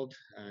world,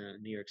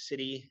 New York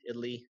City,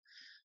 Italy,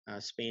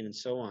 Spain, and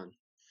so on.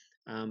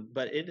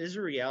 But it is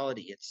a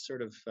reality. It's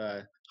sort of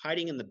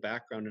hiding in the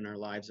background in our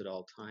lives at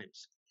all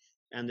times.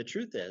 And the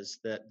truth is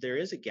that there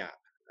is a gap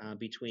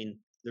between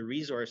the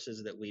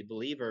resources that we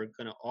believe are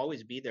going to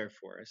always be there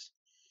for us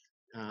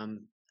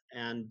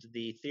and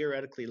the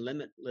theoretically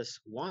limitless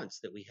wants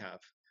that we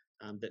have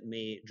that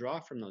may draw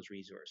from those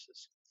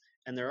resources.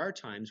 And there are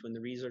times when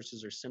the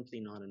resources are simply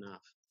not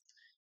enough.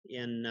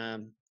 In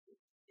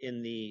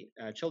the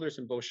Childers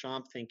and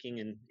Beauchamp thinking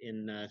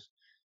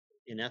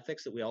in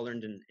ethics that we all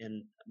learned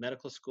in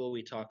medical school,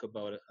 we talk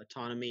about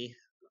autonomy,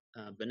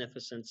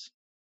 beneficence,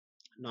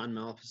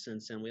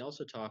 non-maleficence, and we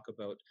also talk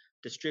about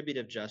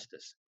distributive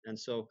justice. And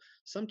so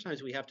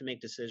sometimes we have to make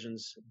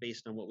decisions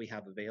based on what we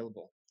have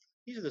available.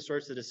 These are the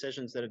sorts of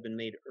decisions that have been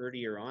made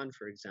earlier on,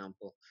 for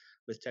example,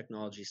 with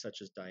technology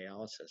such as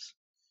dialysis.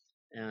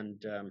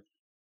 And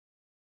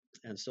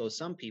And so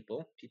some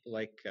people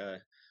like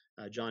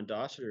John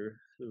Dossiter,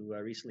 who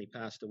recently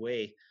passed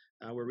away,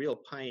 were real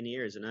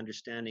pioneers in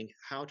understanding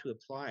how to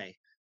apply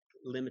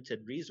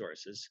limited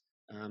resources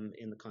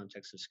in the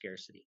context of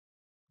scarcity.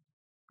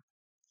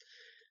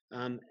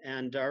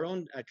 And our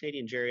own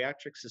Canadian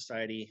Geriatric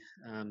Society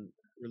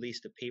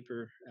released a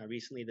paper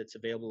recently that's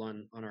available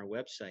on our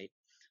website,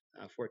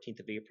 14th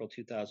of April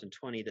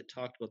 2020, that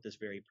talked about this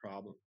very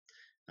problem.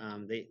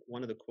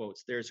 One of the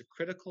quotes, "There's a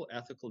critical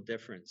ethical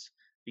difference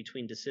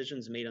between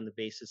decisions made on the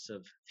basis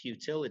of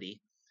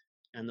futility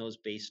and those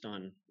based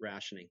on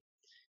rationing."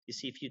 You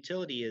see,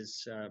 futility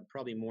is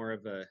probably more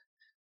of a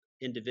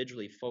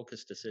individually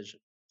focused decision,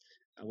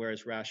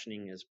 whereas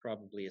rationing is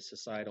probably a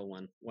societal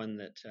one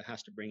that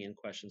has to bring in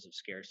questions of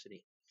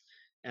scarcity.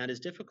 And as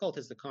difficult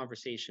as the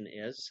conversation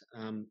is,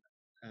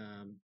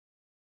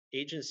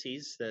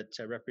 agencies that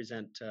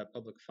represent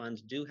public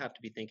funds do have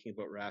to be thinking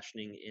about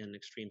rationing in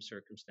extreme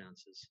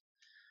circumstances.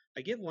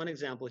 I give one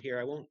example here.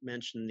 I won't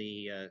mention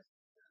the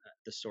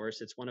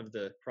source. It's one of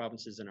the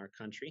provinces in our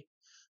country,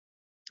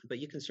 but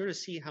you can sort of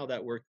see how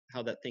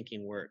that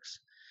thinking works.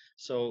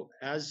 So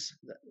as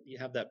you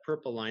have that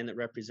purple line that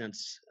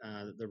represents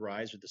the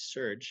rise or the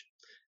surge,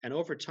 and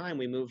over time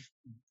we move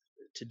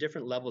to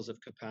different levels of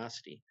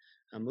capacity,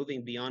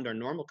 moving beyond our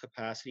normal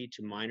capacity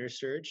to minor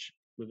surge,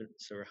 moving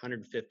so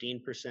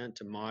 115%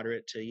 to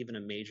moderate to even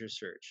a major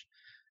surge.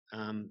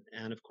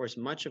 And of course,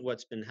 much of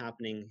what's been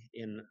happening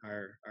in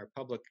our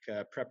public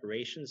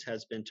preparations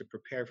has been to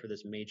prepare for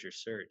this major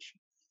surge.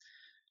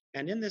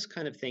 And in this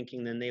kind of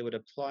thinking, then they would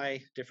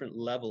apply different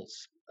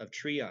levels of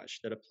triage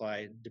that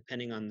apply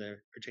depending on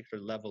the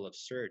particular level of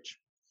surge.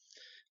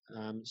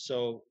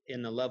 So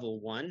in the level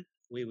 1,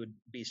 we would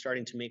be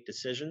starting to make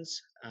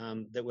decisions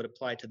that would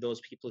apply to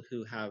those people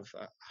who have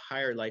a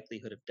higher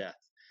likelihood of death.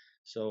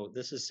 So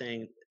this is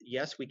saying,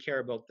 yes, we care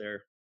about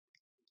their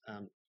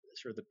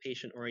sort of the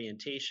patient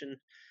orientation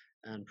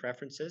and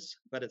preferences,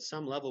 but at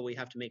some level we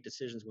have to make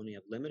decisions when we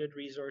have limited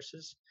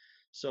resources.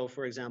 So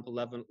for example,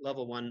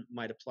 level 1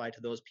 might apply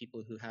to those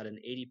people who had an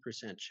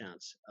 80%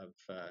 chance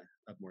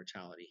of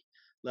mortality,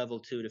 level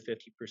 2 to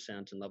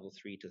 50%, and level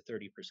 3 to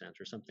 30%,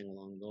 or something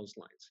along those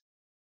lines.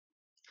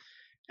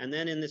 And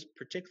then in this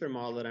particular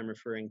model that I'm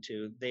referring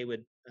to, they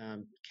would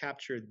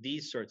capture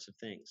these sorts of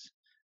things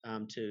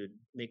to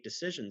make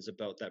decisions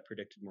about that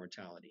predicted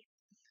mortality.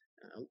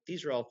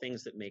 These are all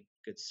things that make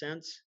good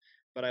sense,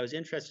 but I was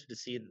interested to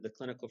see that the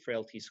clinical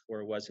frailty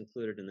score was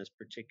included in this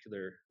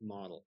particular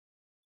model.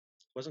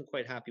 Wasn't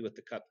quite happy with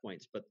the cut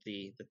points, but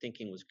the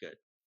thinking was good.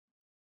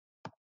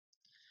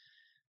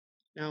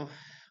 Now,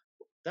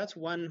 that's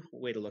one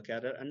way to look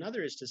at it.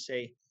 Another is to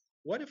say,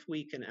 what if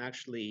we can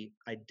actually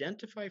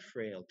identify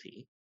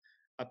frailty,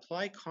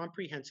 apply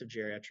comprehensive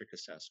geriatric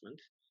assessment,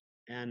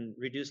 and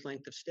reduce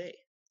length of stay?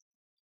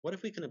 What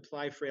if we can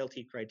apply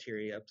frailty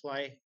criteria,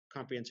 apply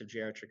comprehensive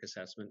geriatric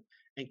assessment,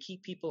 and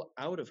keep people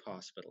out of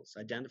hospitals,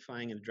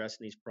 identifying and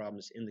addressing these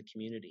problems in the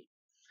community?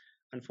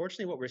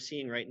 Unfortunately, what we're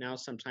seeing right now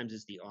sometimes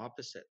is the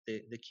opposite.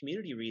 The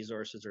community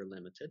resources are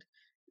limited.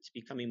 It's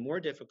becoming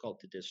more difficult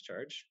to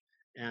discharge,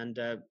 and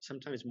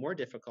sometimes more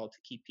difficult to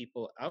keep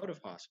people out of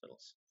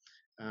hospitals.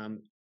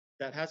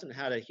 That hasn't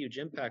had a huge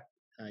impact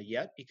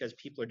yet because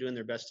people are doing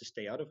their best to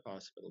stay out of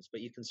hospitals,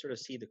 but you can sort of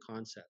see the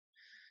concept.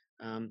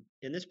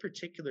 In this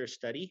particular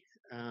study,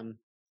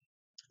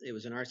 it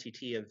was an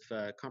RCT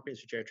of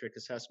comprehensive geriatric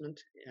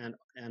assessment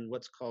and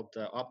what's called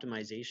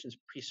optimizations,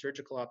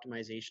 pre-surgical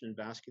optimization in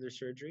vascular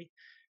surgery.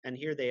 And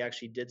here they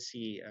actually did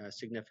see a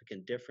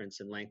significant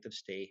difference in length of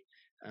stay,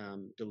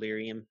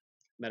 delirium,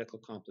 medical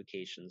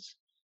complications,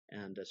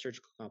 and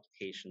surgical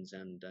complications,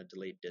 and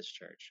delayed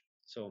discharge.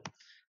 So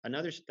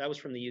that was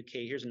from the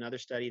UK. Here's another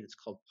study that's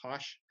called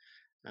POSH.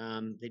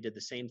 They did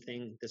the same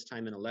thing, this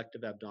time in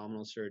elective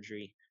abdominal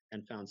surgery,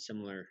 and found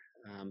similar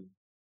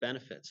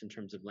benefits in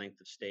terms of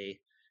length of stay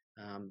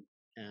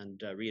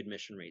and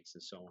readmission rates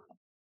and so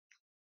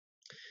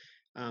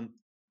on.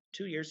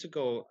 2 years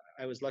ago,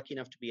 I was lucky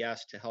enough to be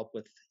asked to help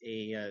with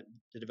the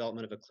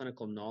development of a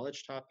clinical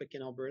knowledge topic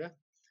in Alberta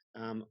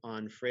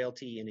on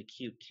frailty in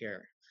acute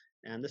care.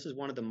 And this is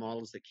one of the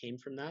models that came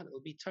from that. It'll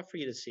be tough for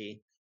you to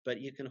see,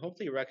 but you can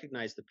hopefully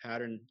recognize the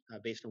pattern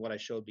based on what I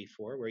showed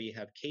before, where you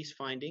have case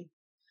finding,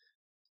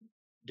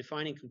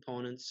 defining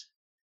components,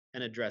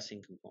 and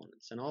addressing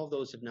components. And all of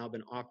those have now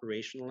been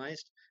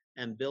operationalized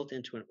and built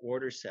into an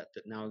order set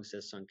that now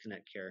exists on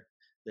Connect Care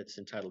that's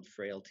entitled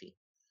Frailty.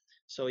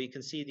 So you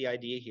can see the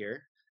idea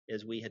here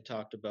is we had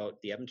talked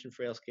about the Edmonton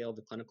Frail Scale,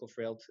 the Clinical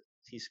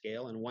Frailty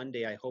Scale, and one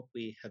day I hope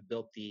we have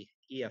built the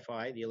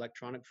EFI, the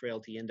Electronic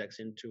Frailty Index,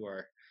 into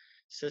our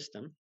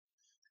system.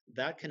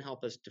 That can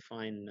help us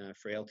define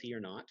frailty or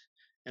not.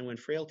 And when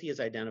frailty is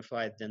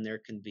identified, then there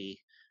can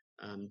be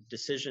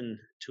decision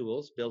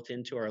tools built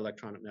into our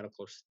electronic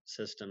medical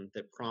system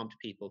that prompt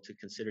people to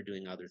consider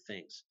doing other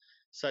things,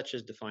 such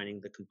as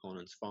defining the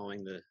components,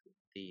 following the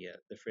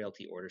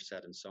frailty order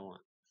set, and so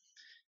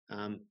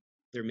on.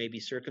 There may be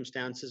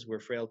circumstances where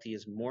frailty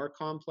is more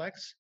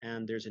complex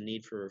and there's a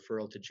need for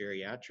referral to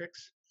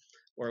geriatrics,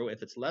 or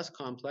if it's less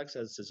complex,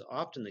 as is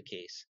often the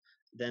case,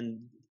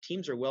 then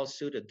teams are well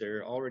suited.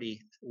 They're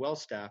already well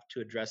staffed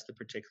to address the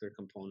particular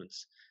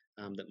components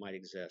that might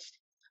exist.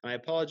 And I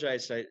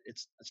apologize,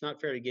 it's not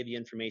fair to give you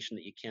information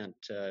that you can't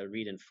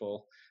read in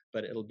full,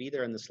 but it'll be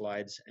there in the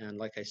slides. And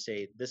like I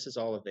say, this is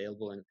all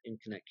available in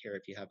Connect Care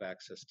if you have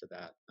access to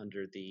that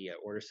under the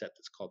order set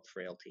that's called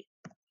Frailty.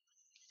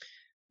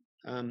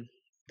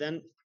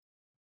 Then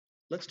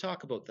let's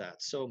talk about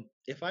that. So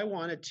if I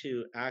wanted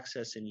to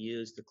access and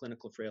use the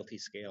clinical frailty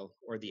scale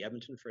or the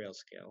Edmonton Frail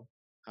scale,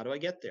 how do I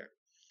get there?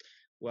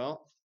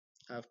 Well,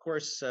 of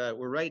course,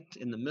 we're right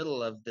in the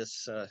middle of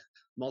this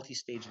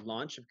multi-stage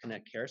launch of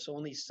Connect Care, so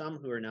only some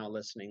who are now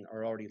listening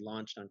are already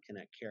launched on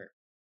Connect Care.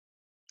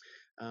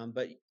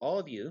 But all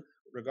of you,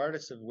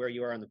 regardless of where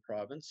you are in the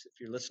province, if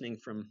you're listening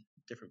from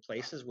different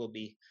places, will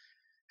be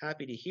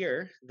happy to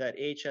hear that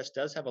AHS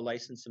does have a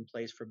license in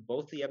place for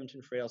both the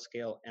Edmonton Frail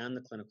Scale and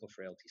the Clinical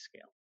Frailty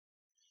Scale.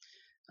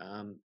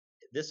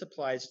 This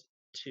applies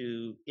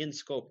to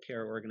in-scope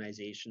care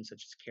organizations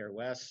such as Care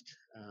West,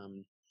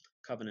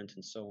 Covenant,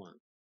 and so on.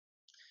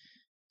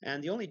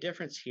 And the only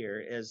difference here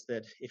is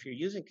that if you're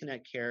using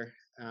Connect Care,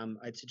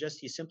 I'd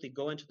suggest you simply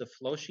go into the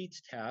Flow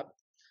Sheets tab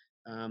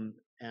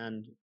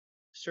and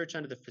search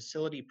under the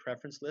Facility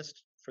Preference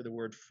list for the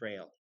word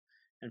Frail.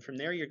 And from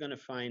there, you're going to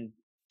find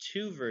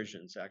two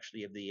versions,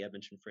 actually, of the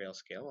Edmonton Frail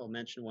Scale. I'll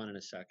mention one in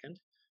a second.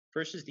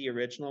 First is the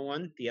original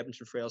one, the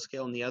Edmonton Frail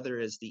Scale, and the other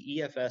is the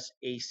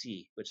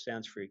EFS-AC, which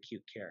stands for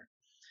Acute Care,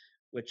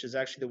 which is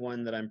actually the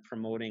one that I'm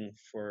promoting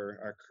for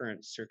our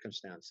current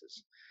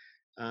circumstances.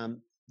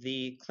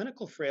 The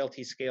clinical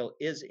frailty scale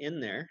is in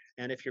there,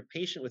 and if you're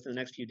patient within the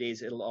next few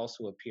days, it'll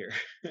also appear.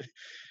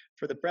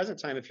 For the present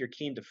time, if you're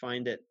keen to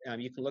find it,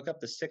 you can look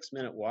up the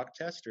 6-minute walk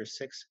test, or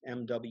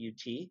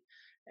 6MWT,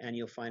 and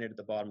you'll find it at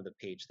the bottom of the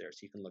page there, so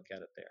you can look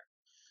at it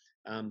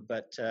there.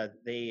 But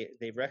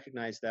they've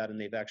recognized that, and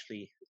they've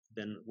actually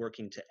been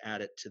working to add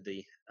it to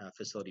the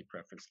facility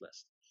preference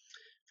list.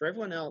 For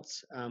everyone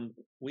else,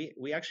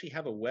 we actually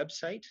have a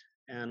website.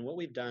 And what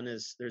we've done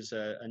is there's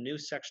a new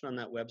section on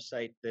that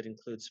website that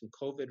includes some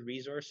COVID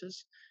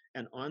resources.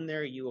 And on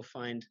there, you will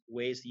find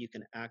ways that you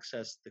can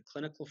access the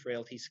clinical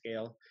frailty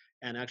scale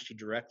and actually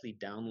directly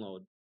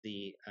download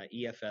the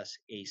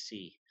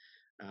EFS-AC,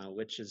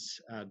 which has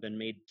been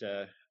made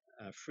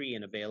free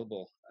and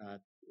available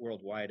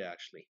worldwide,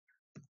 actually,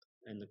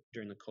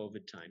 during the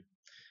COVID time.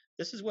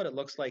 This is what it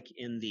looks like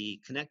in the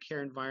Connect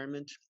Care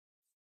environment.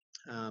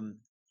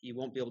 You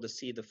won't be able to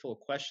see the full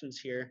questions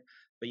here,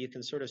 but you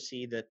can sort of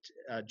see that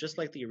just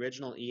like the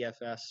original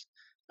EFS,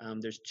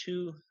 there's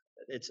two,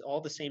 it's all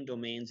the same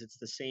domains, it's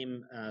the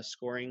same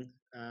scoring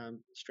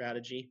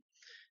strategy.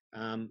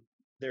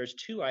 There's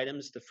two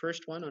items. The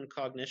first one on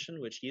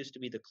cognition, which used to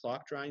be the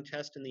clock drawing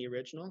test in the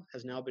original,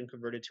 has now been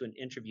converted to an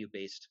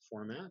interview-based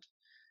format.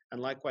 And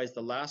likewise,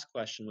 the last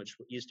question, which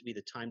used to be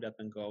the timed up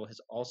and go, has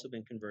also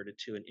been converted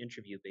to an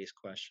interview-based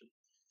question.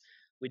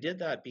 We did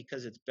that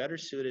because it's better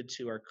suited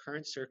to our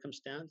current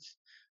circumstance,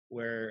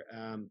 where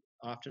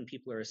often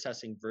people are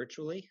assessing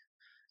virtually.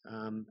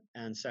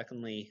 And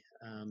secondly,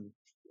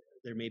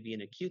 there may be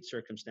an acute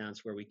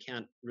circumstance where we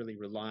can't really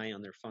rely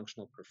on their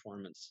functional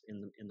performance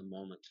in the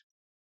moment.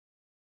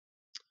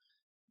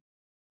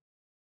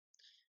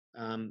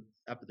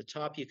 Up at the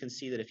top, you can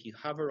see that if you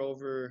hover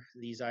over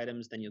these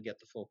items, then you'll get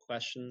the full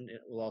question.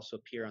 It will also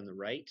appear on the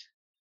right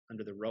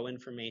under the row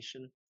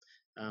information.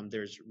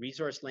 There's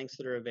resource links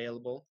that are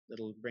available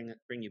that'll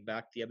bring you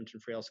back to the Edmonton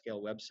Frail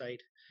Scale website.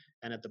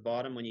 And at the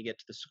bottom, when you get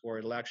to the score,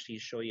 it'll actually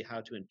show you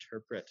how to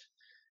interpret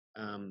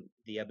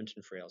the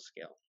Edmonton Frail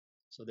Scale.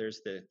 So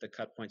there's the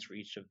cut points for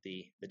each of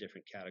the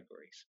different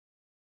categories.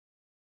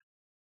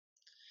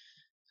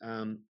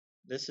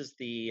 This is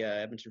the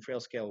Edmonton Frail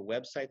Scale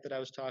website that I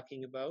was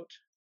talking about.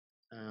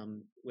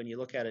 When you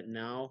look at it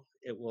now,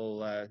 it'll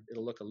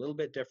look a little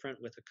bit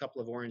different with a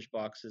couple of orange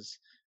boxes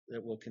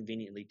that will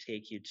conveniently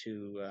take you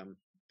to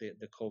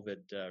the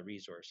COVID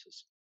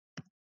resources.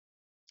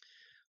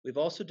 We've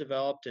also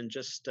developed, and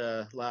just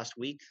last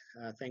week,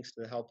 thanks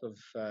to the help of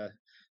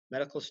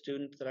medical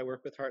student that I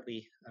work with,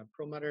 Hartley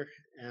Perlmutter,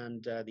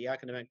 and the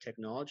Academic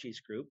Technologies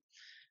group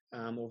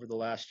over the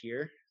last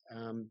year,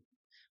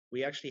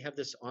 we actually have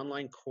this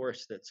online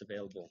course that's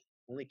available.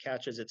 Only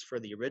catch is it's for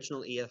the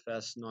original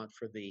EFS, not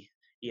for the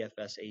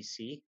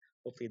EFS-AC.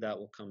 Hopefully that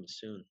will come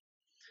soon.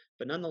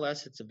 But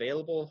nonetheless, it's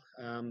available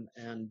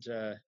and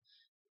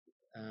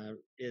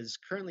is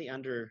currently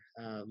under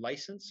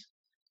license.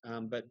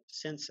 But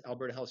since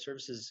Alberta Health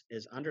Services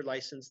is under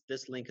license,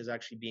 this link is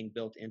actually being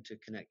built into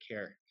Connect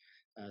Care.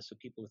 So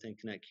people within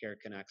Connect Care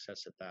can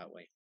access it that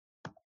way.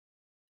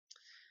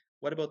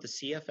 What about the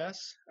CFS?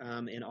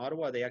 In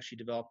Ottawa, they actually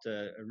developed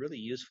a really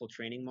useful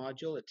training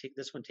module.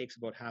 This one takes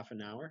about half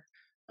an hour.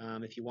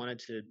 If you wanted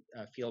to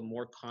feel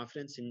more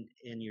confidence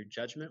in your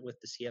judgment with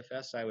the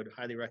CFS, I would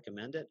highly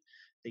recommend it.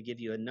 They give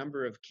you a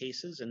number of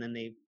cases, and then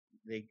they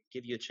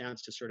give you a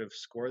chance to sort of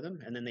score them,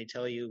 and then they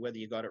tell you whether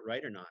you got it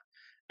right or not.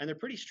 And they're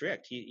pretty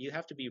strict. You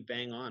have to be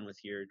bang on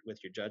with your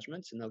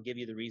judgments, and they'll give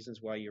you the reasons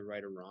why you're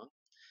right or wrong.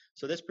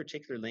 So this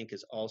particular link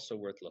is also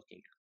worth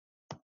looking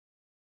at.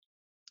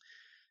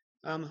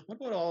 What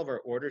about all of our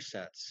order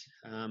sets?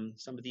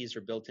 Some of these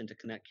are built into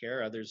Connect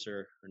Care, others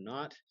are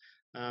not.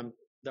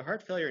 The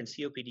heart failure and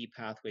COPD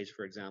pathways,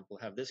 for example,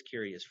 have this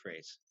curious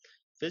phrase: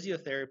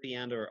 physiotherapy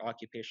and or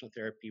occupational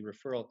therapy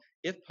referral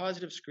if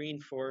positive screen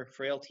for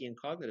frailty and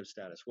cognitive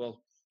status.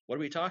 Well, what are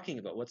we talking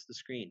about? What's the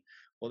screen?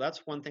 Well,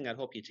 that's one thing I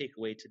hope you take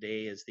away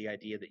today, is the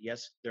idea that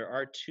yes, there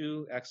are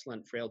two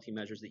excellent frailty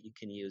measures that you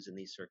can use in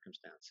these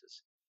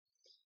circumstances.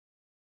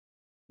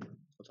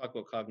 We'll talk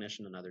about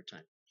cognition another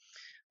time.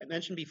 I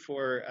mentioned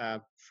before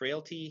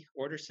frailty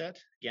order set.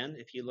 Again,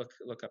 if you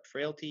look up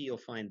frailty, you'll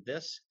find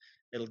this.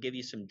 It'll give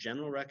you some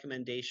general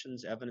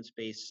recommendations,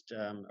 evidence-based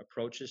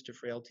approaches to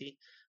frailty.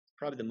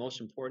 Probably the most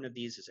important of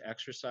these is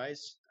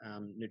exercise.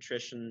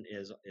 Nutrition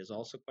is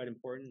also quite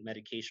important,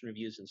 medication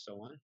reviews, and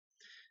so on.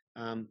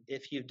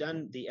 If you've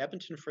done the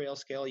Edmonton Frail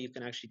Scale, you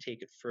can actually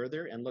take it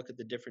further and look at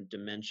the different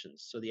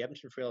dimensions. So the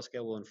Edmonton Frail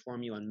Scale will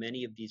inform you on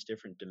many of these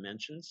different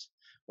dimensions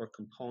or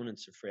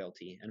components of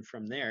frailty. And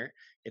from there,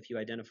 if you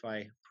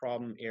identify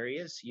problem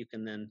areas, you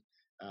can then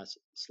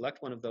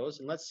select one of those.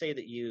 And let's say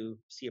that you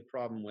see a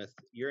problem with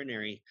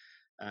urinary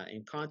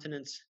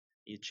incontinence.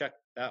 You check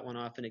that one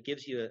off, and it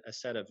gives you a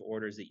set of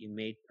orders that you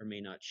may or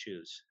may not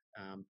choose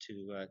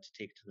to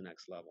take to the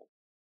next level.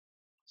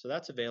 So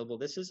that's available.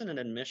 This isn't an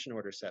admission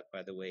order set,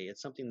 by the way.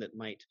 It's something that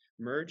might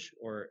merge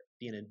or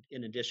be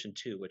in addition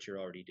to what you're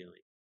already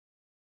doing.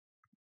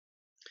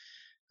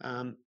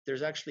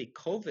 There's actually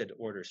COVID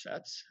order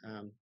sets.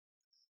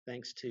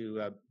 Thanks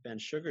to Ben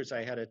Sugars,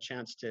 I had a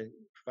chance to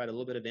provide a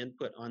little bit of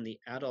input on the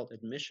adult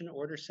admission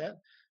order set,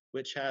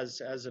 which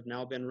has, as of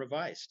now, been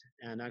revised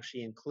and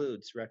actually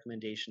includes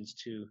recommendations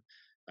to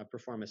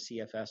perform a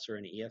CFS or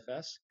an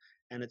EFS.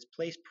 And it's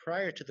placed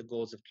prior to the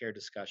goals of care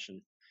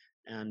discussion.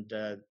 And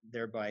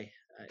thereby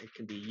it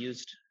can be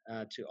used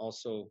to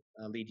also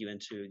lead you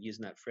into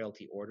using that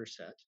frailty order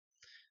set.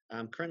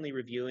 I'm currently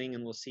reviewing,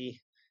 and we'll see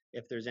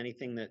if there's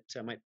anything that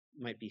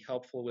might be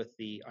helpful with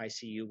the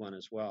ICU one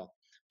as well.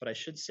 But I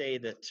should say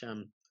that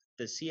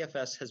the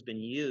CFS has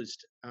been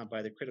used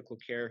by the critical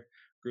care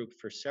group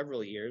for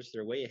several years.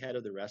 They're way ahead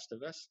of the rest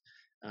of us.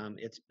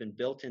 It's been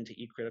built into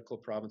eCritical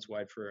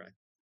province-wide for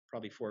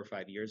probably 4 or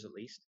 5 years at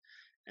least.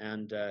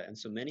 And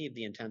so many of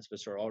the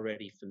intensivists are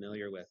already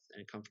familiar with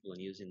and comfortable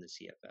in using the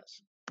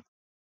CFS.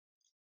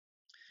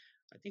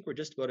 I think we're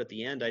just about at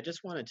the end. I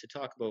just wanted to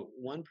talk about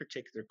one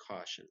particular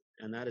caution,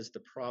 and that is the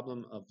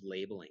problem of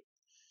labeling.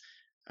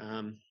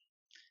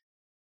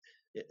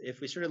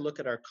 If we sort of look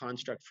at our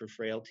construct for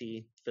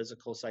frailty,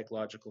 physical,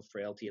 psychological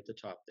frailty at the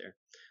top there,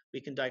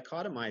 we can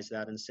dichotomize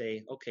that and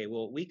say, okay,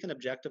 well, we can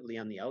objectively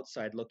on the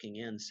outside looking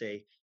in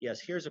say, yes,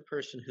 here's a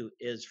person who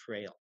is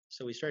frail.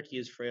 So we start to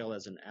use frail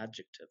as an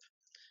adjective,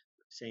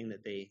 saying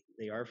that they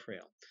are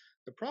frail.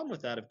 The problem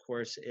with that, of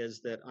course,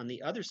 is that on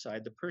the other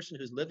side, the person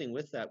who's living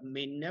with that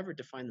may never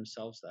define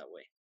themselves that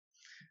way.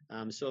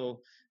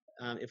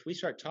 If we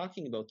start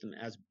talking about them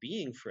as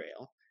being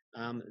frail,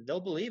 they'll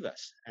believe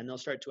us and they'll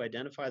start to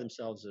identify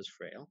themselves as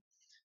frail.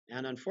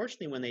 And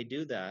unfortunately, when they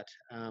do that,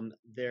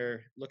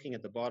 they're looking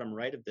at the bottom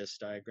right of this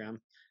diagram.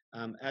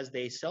 As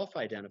they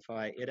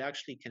self-identify, it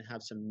actually can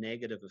have some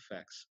negative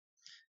effects,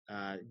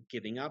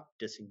 giving up,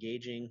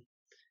 disengaging,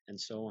 and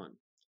so on.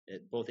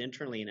 Both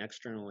internally and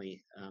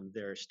externally,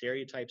 there are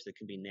stereotypes that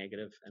can be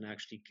negative and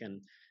actually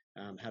can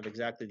have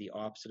exactly the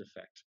opposite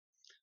effect.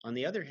 On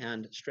the other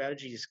hand,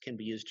 strategies can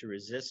be used to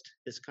resist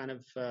this kind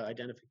of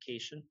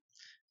identification.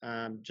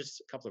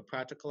 Just a couple of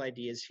practical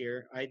ideas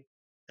here.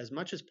 As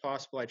much as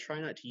possible, I try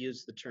not to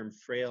use the term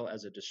frail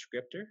as a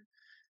descriptor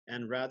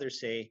and rather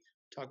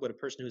talk about a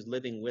person who's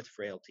living with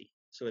frailty.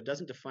 So it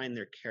doesn't define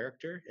their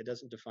character. It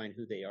doesn't define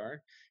who they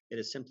are. It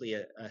is simply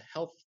a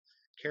health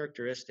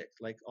characteristic,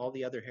 like all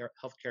the other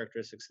health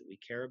characteristics that we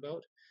care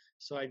about.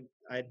 So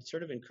I'd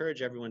sort of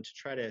encourage everyone to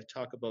try to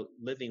talk about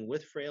living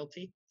with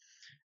frailty.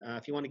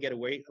 If you want to get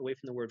away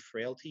from the word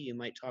frailty, you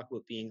might talk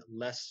about being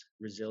less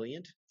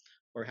resilient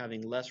or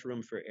having less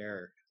room for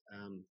error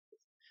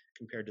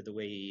compared to the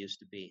way you used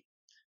to be.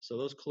 So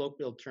those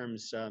colloquial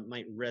terms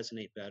might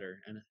resonate better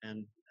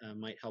and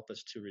might help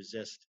us to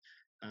resist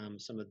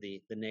some of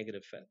the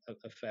negative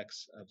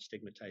effects of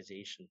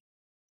stigmatization.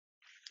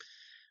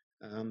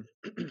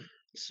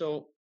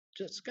 So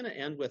just going to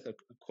end with a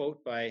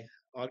quote by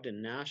Ogden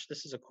Nash.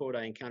 This is a quote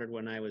I encountered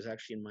when I was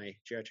actually in my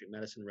geriatric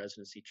medicine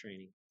residency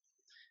training.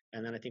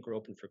 And then I think we're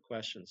open for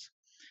questions.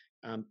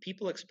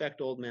 People expect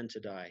old men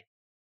to die.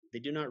 They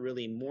do not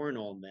really mourn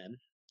old men.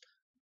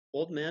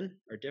 Old men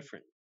are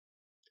different.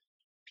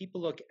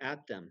 People look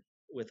at them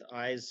with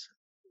eyes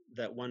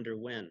that wonder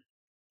when.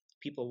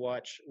 People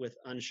watch with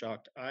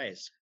unshocked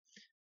eyes.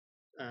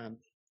 And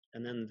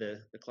then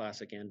the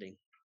classic ending.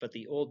 But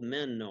the old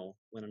men know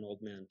when an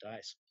old man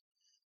dies.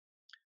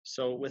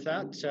 So with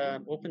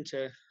that, open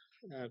to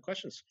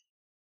questions.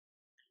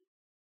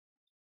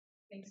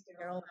 Thanks,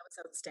 Darryl. That was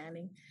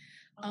outstanding.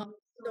 So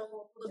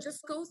we'll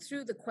just go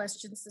through the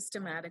questions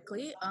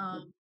systematically.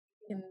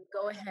 You can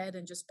go ahead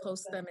and just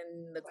post them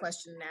in the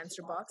question and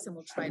answer box, and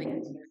we'll try to get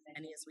as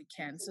many as we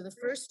can. So the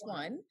first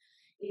one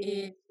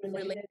is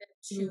related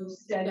to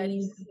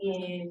studies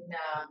in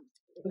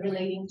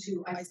relating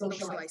to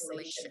social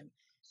isolation.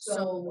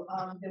 So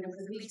there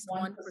was at least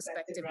one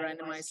prospective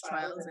randomized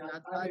trials and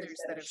others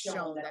that have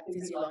shown that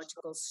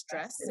physiological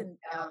stress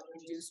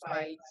induced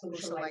by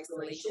social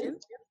isolation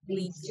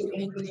leads to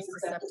increased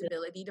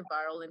susceptibility to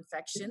viral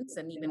infections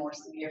and even more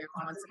severe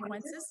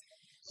consequences.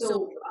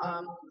 So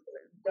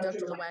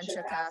Dr.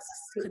 Lewanchuk asks,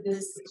 could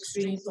this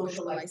extreme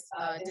social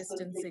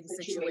distancing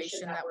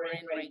situation that we're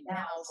in right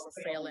now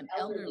for frail and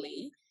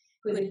elderly,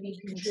 could it be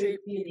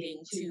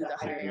contributing to the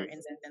higher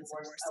incidence and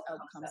worse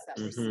outcomes that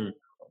we're seeing with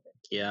COVID?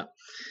 Yeah.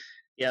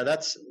 Yeah,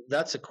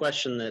 that's a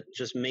question that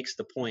just makes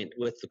the point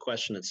with the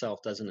question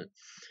itself, doesn't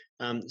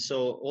it?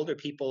 So older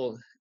people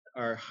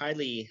are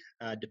highly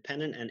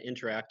dependent and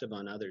interactive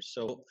on others.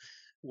 So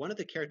one of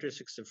the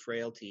characteristics of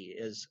frailty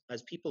is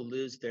as people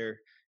lose their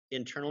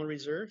internal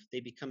reserve,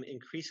 they become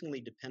increasingly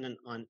dependent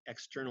on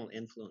external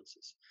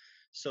influences.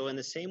 So in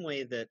the same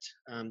way that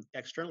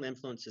external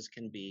influences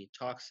can be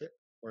toxic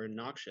or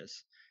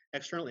noxious,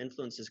 external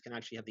influences can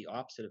actually have the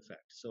opposite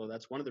effect. So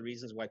that's one of the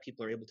reasons why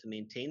people are able to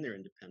maintain their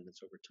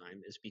independence over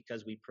time, is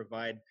because we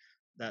provide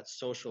that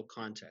social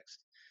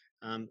context.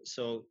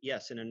 So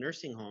yes, in a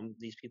nursing home,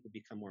 these people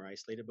become more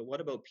isolated, but what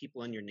about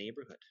people in your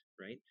neighborhood,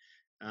 right?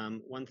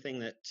 One thing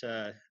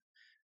that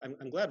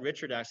I'm glad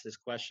Richard asked this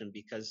question,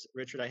 because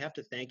Richard, I have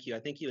to thank you. I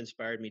think you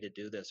inspired me to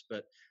do this,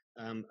 but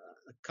a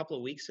couple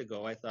of weeks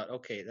ago, I thought,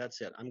 okay,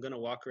 that's it. I'm going to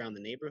walk around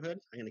the neighborhood.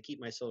 I'm going to keep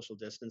my social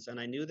distance. And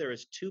I knew there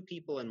was 2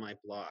 people in my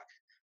block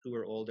who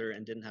were older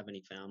and didn't have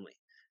any family.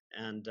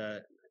 And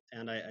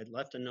I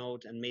left a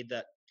note and made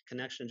that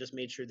connection, just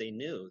made sure they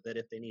knew that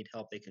if they need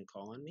help, they can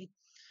call on me.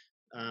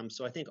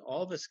 So I think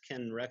all of us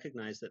can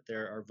recognize that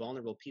there are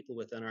vulnerable people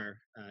within our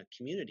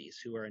communities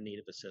who are in need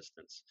of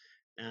assistance.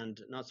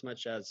 And not so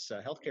much as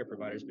healthcare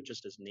providers, but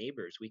just as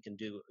neighbors, we can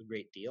do a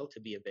great deal to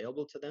be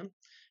available to them,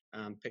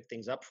 pick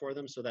things up for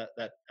them, so that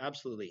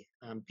absolutely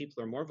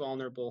people are more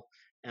vulnerable,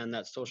 and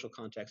that social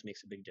context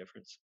makes a big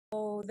difference.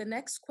 So the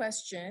next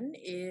question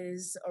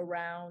is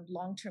around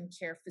long-term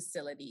care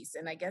facilities.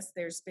 And I guess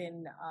there's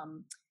been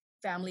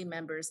family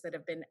members that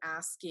have been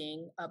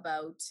asking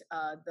about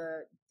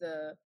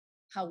the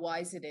how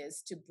wise it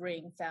is to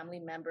bring family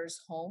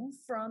members home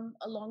from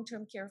a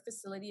long-term care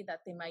facility that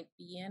they might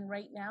be in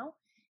right now.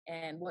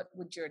 And what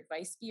would your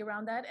advice be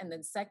around that? And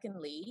then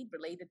secondly,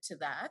 related to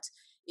that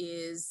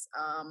is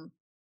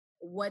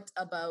what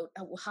about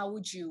how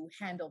would you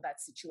handle that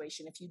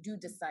situation if you do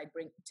decide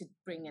to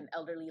bring an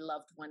elderly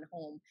loved one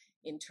home,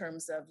 in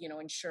terms of, you know,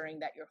 ensuring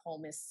that your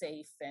home is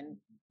safe and,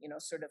 you know,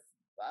 sort of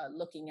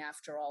looking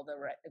after all the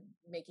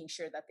making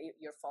sure that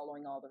you're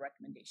following all the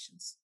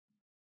recommendations?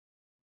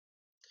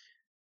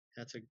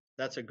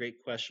 That's a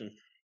great question.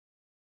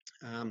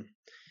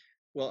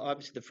 Well,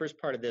 obviously, the first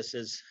part of this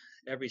is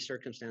every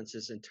circumstance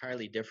is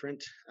entirely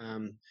different.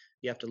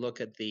 You have to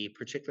look at the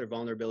particular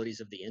vulnerabilities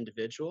of the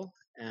individual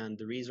and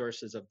the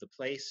resources of the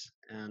place,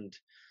 and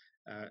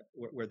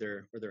where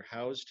they're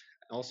housed.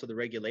 Also, the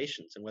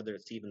regulations and whether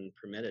it's even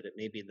permitted. It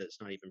may be that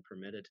it's not even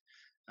permitted.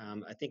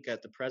 I think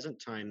at the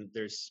present time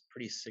there's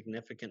pretty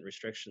significant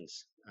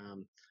restrictions,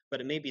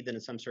 but it may be that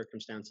in some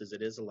circumstances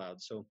it is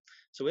allowed. So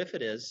if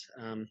it is,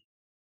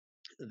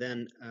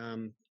 then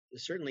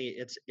certainly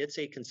it's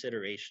a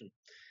consideration.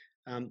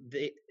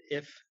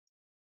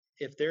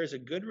 If there is a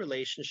good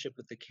relationship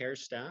with the care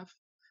staff,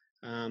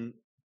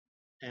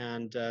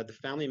 and the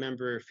family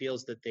member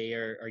feels that they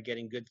are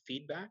getting good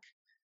feedback,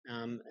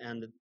 and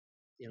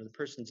the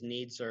person's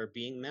needs are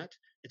being met,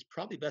 it's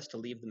probably best to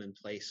leave them in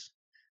place,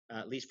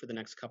 at least for the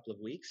next couple of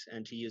weeks,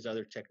 and to use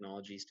other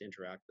technologies to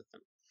interact with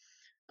them.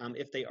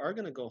 If they are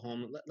going to go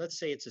home, let's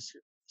say it's a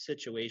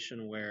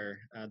situation where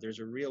there's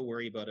a real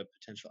worry about a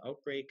potential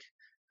outbreak.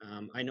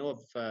 I know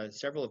of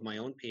several of my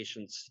own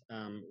patients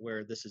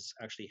where this has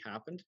actually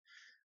happened,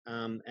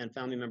 and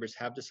family members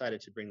have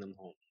decided to bring them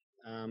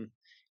home.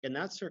 In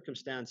that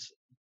circumstance,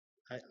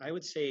 I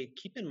would say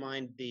keep in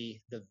mind the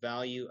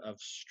value of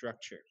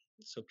structure.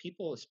 So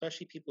people,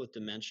 especially people with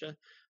dementia,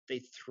 they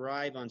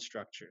thrive on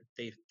structure.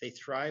 They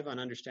thrive on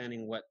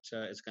understanding what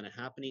is going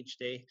to happen each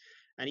day.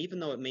 And even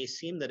though it may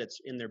seem that it's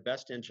in their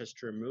best interest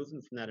to remove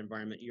them from that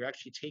environment, you're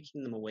actually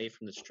taking them away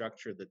from the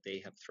structure that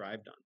they have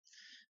thrived on.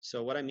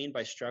 So what I mean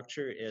by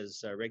structure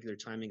is regular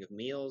timing of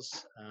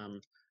meals.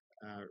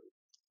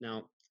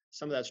 Now,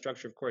 some of that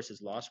structure, of course,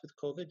 is lost with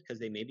COVID because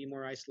they may be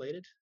more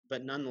isolated,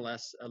 but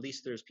nonetheless, at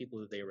least there's people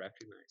that they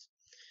recognize.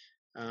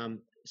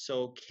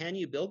 So can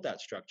you build that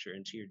structure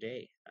into your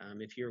day?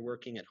 If you're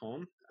working at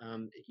home,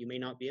 you may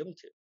not be able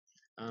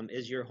to.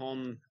 Is your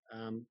home,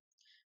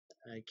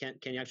 can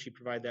you actually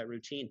provide that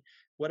routine?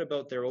 What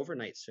about their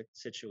overnight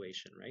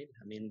situation, right?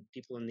 I mean,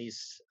 people in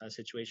these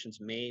situations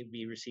may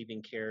be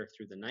receiving care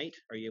through the night.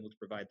 Are you able to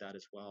provide that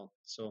as well?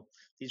 So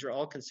these are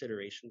all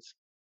considerations.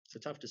 It's a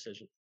tough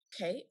decision.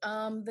 Okay.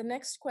 The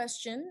next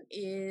question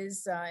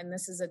is, and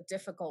this is a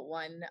difficult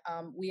one.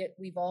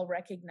 We've all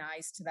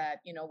recognized that,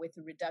 you know, with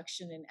the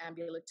reduction in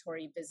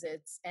ambulatory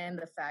visits and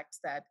the fact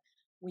that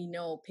we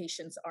know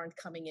patients aren't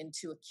coming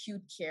into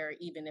acute care,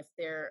 even if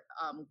their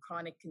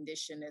chronic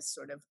condition is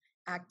sort of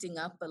acting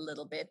up a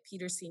little bit.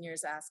 Peter Sr.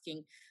 is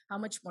asking, how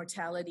much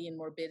mortality and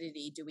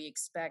morbidity do we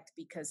expect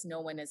because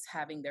no one is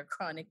having their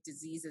chronic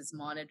diseases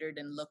monitored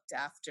and looked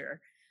after?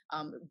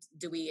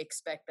 Do we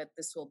expect that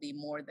this will be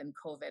more than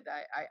COVID?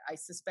 I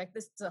suspect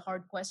this is a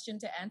hard question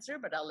to answer,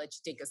 but I'll let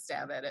you take a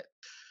stab at it.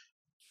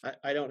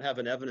 I don't have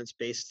an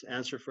evidence-based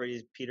answer for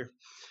you, Peter.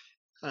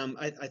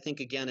 I think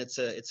again, it's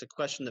a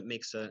question that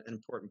makes an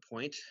important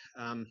point.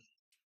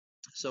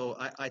 So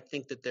I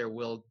think that there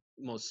will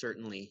most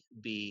certainly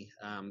be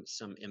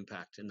some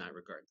impact in that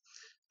regard.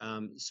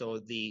 So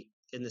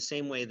in the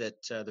same way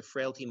that the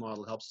frailty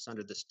model helps us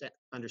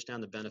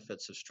understand the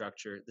benefits of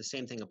structure, the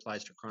same thing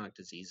applies to chronic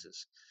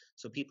diseases.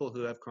 So people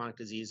who have chronic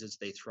diseases,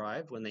 they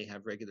thrive when they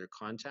have regular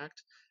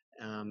contact.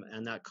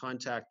 And that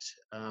contact,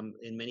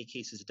 in many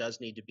cases, does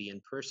need to be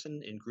in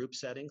person, in group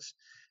settings.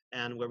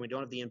 And when we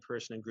don't have the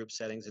in-person and group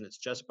settings and it's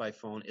just by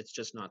phone, it's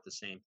just not the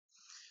same.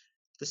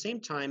 At the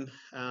same time,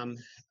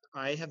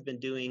 I have been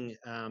doing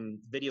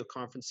video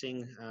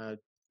conferencing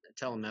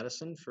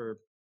telemedicine for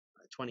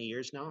 20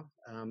 years now.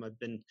 I've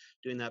been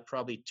doing that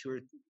probably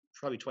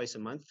twice a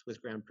month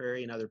with Grand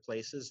Prairie and other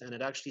places, and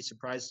it actually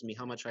surprises me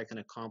how much I can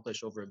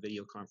accomplish over a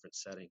video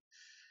conference setting.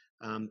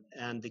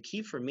 And the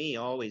key for me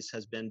always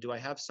has been, do I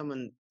have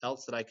someone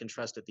else that I can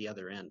trust at the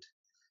other end?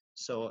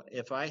 So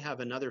if I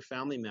have another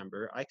family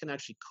member, I can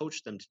actually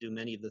coach them to do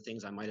many of the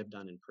things I might have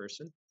done in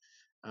person.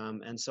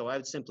 And so I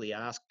would simply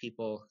ask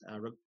people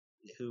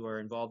who are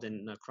involved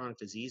in chronic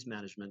disease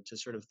management to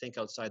sort of think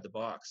outside the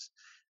box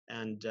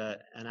and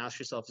ask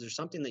yourself, is there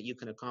something that you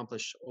can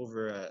accomplish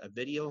over a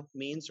video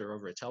means or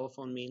over a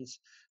telephone means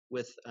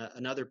with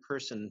another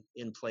person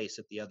in place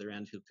at the other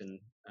end who can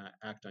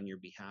act on your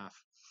behalf?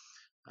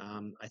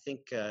 I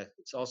think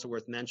it's also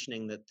worth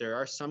mentioning that there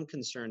are some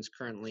concerns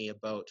currently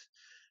about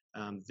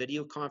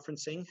video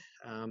conferencing.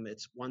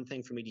 It's one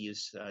thing for me to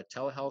use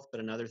telehealth, but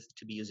another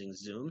to be using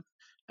Zoom,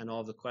 and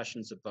all the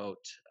questions about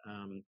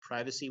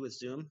privacy with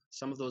Zoom.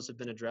 Some of those have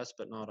been addressed,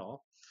 but not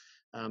all.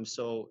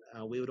 So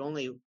we would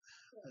only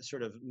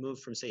sort of move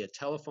from, say, a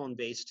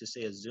telephone-based to,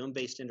 say, a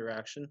Zoom-based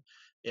interaction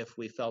if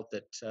we felt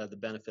that the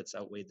benefits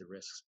outweighed the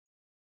risks.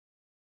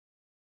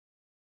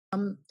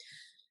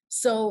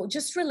 So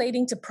just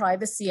relating to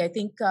privacy, I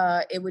think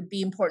it would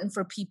be important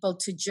for people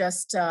to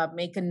just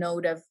make a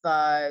note of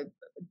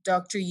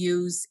Dr.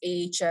 Yu's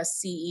AHS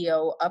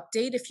CEO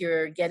update. If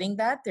you're getting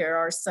that, there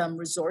are some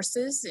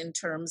resources in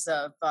terms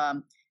of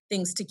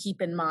things to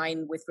keep in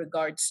mind with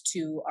regards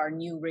to our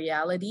new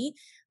reality.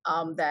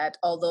 That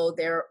although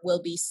there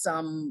will be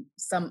some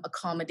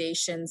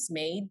accommodations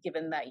made,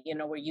 given that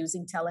we're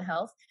using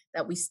telehealth,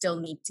 that we still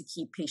need to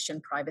keep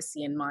patient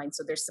privacy in mind.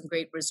 So there's some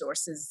great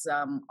resources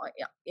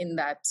in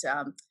that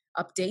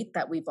update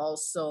that we've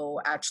also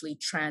actually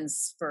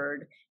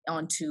transferred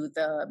onto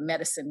the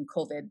Medicine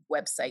COVID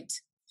website.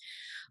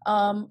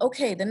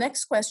 Okay, the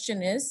next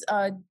question is,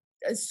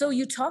 so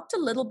you talked a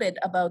little bit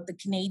about the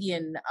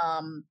Canadian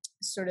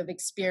sort of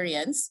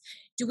experience.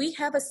 Do we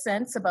have a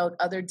sense about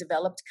other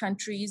developed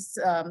countries,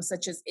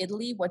 such as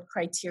Italy, what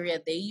criteria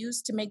they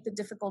use to make the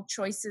difficult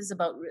choices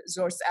about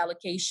resource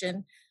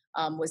allocation?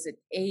 Was it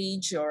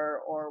age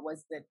or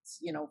was it,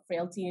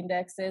 frailty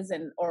indexes,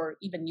 or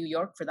even New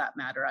York for that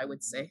matter, I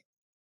would say?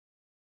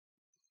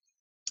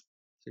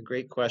 It's a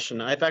great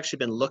question. I've actually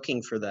been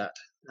looking for that.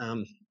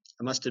 I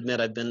must admit,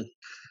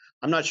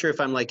 I'm not sure if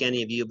I'm like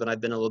any of you, but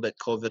I've been a little bit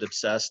COVID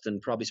obsessed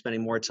and probably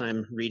spending more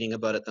time reading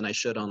about it than I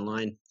should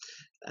online.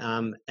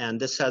 And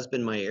this has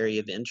been my area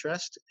of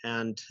interest.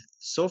 And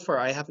so far,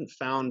 I haven't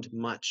found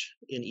much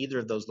in either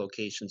of those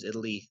locations,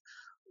 Italy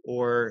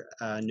or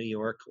New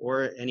York,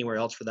 or anywhere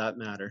else for that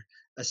matter,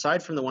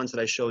 aside from the ones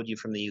that I showed you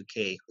from the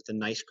UK with the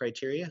NICE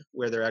criteria,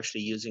 where they're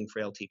actually using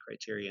frailty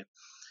criteria.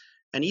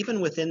 And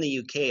even within the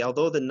UK,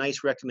 although the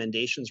NICE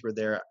recommendations were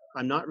there,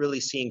 I'm not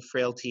really seeing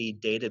frailty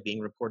data being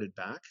reported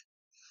back.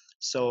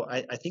 So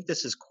I think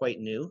this is quite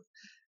new.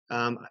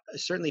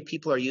 Certainly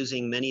people are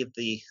using many of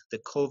the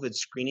COVID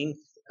screening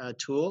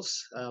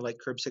tools, like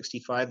Curb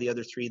 65, the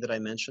other three that I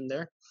mentioned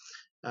there.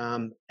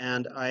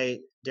 And I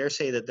dare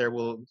say that there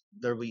will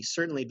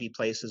certainly be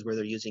places where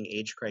they're using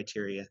age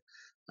criteria,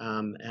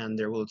 and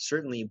there will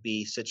certainly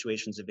be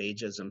situations of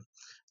ageism.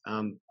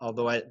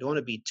 Although I don't want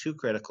to be too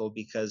critical,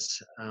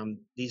 because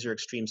these are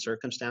extreme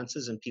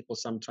circumstances, and people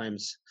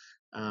sometimes,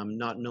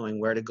 not knowing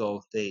where to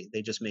go,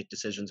 they just make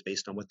decisions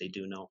based on what they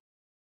do know.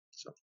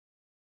 So.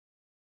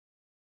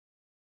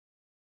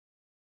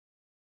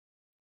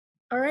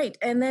 All right.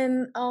 And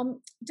then,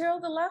 Darryl,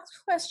 the last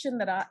question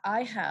that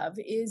I have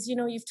is,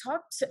 you've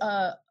talked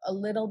a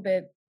little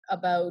bit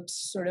about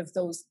sort of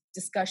those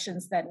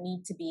discussions that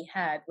need to be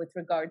had with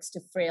regards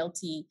to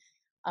frailty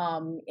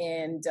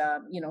and,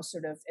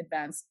 sort of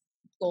advanced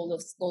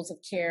goals of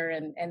care.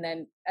 And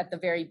then at the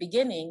very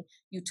beginning,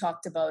 you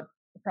talked about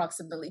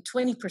approximately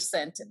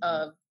 20%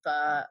 of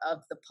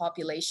the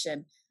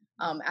population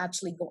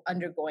actually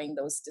undergoing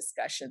those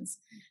discussions.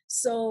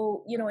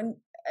 So, in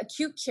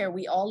acute care,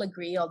 we all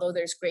agree, although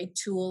there's great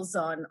tools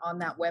on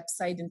that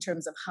website in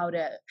terms of how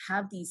to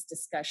have these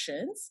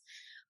discussions,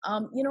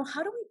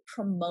 how do we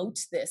promote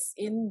this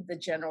in the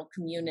general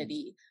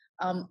community?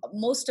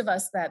 Most of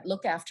us that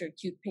look after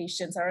acute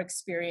patients, our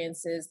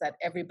experience is that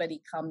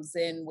everybody comes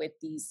in with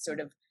these sort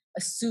of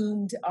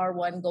assumed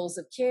R1 goals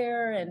of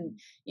care, and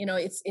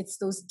it's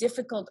those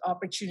difficult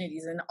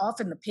opportunities, and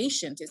often the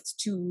patient is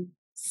too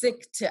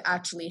sick to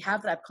actually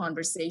have that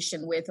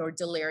conversation with, or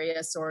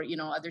delirious, or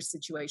other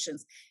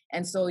situations,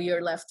 and so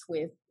you're left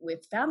with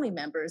family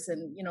members,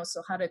 and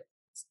so how to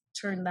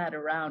turn that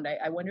around.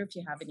 I wonder if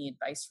you have any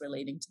advice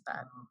relating to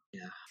that.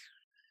 Yeah,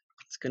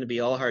 it's going to be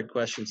all hard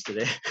questions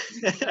today.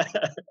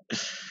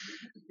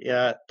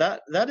 Yeah,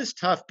 that is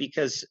tough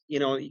because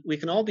we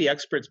can all be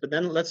experts, but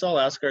then let's all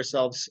ask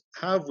ourselves,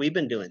 how have we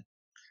been doing?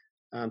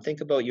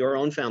 Think about your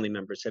own family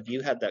members. Have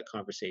you had that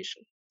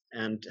conversation,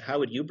 and how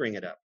would you bring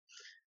it up?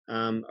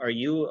 Are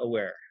you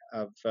aware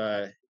of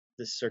the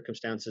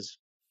circumstances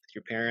with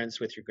your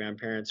parents, with your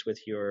grandparents, with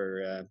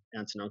your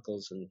aunts and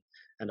uncles,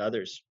 and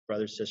others,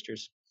 brothers,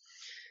 sisters?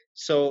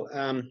 So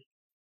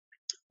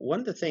one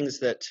of the things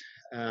that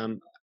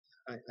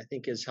I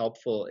think is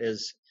helpful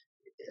is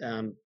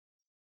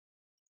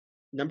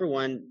number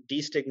one,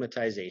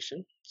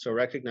 destigmatization. So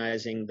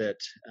recognizing that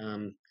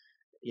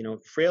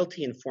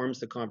frailty informs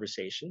the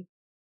conversation.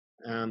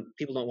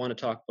 People don't want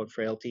to talk about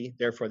frailty,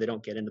 therefore they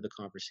don't get into the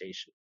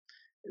conversation.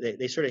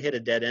 They sort of hit a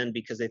dead end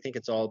because they think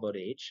it's all about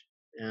age,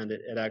 and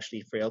it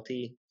actually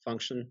frailty,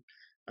 function,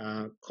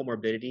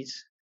 comorbidities,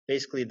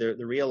 basically the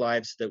real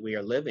lives that we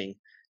are living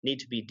need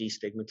to be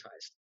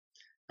destigmatized.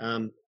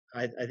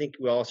 I think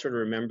we all sort of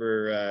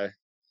remember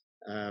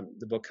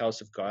the book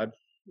House of God,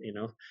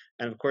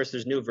 and of course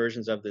there's new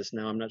versions of this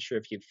now. I'm not sure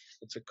if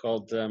what's it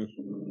called?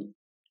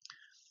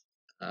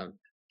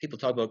 People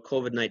talk about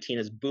COVID-19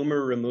 as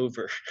boomer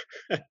remover.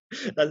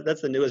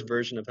 That's the newest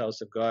version of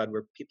House of God,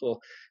 where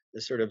people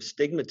sort of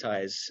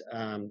stigmatize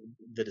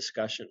the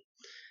discussion.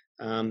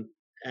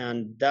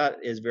 And that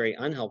is very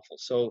unhelpful.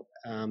 So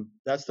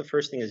that's the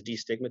first thing, is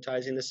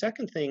destigmatizing. The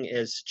second thing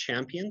is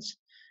champions.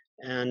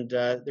 And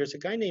there's a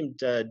guy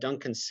named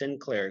Duncan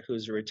Sinclair,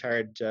 who's a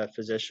retired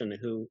physician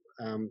who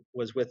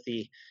was with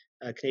the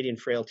Canadian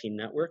Frailty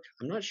Network.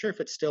 I'm not sure if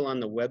it's still on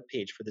the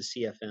webpage for the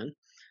CFN.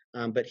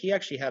 But he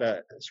actually had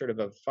a sort of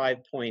a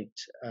 5-point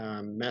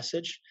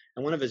message.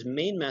 And one of his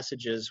main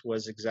messages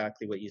was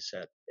exactly what you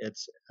said.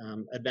 It's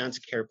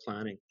advanced care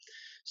planning.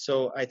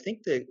 So I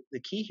think the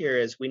key here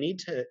is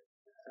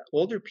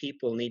older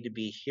people need to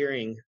be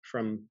hearing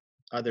from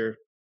other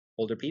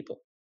older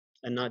people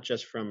and not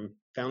just from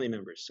family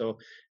members. So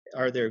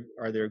are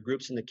there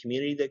groups in the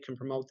community that can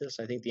promote this?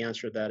 I think the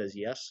answer to that is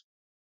yes.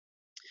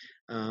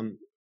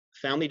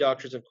 Family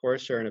doctors, of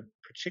course, are in a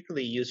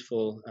particularly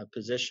useful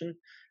position.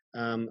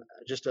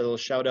 Just a little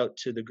shout out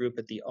to the group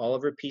at the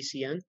Oliver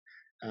PCN.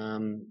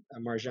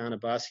 Marjan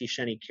Abbasi,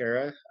 Sheni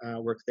Kara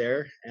work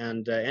there,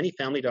 and any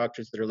family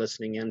doctors that are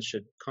listening in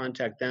should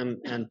contact them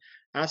and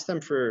ask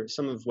them for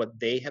some of what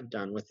they have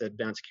done with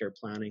advanced care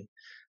planning.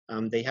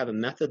 They have a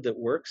method that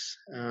works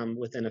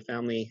within a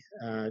family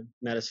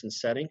medicine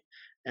setting,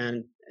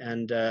 and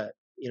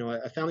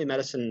a family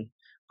medicine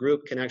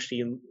group can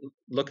actually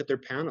look at their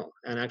panel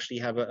and actually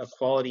have a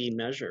quality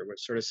measure,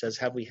 which sort of says,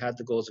 have we had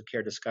the goals of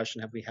care discussion?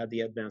 Have we had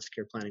the advanced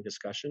care planning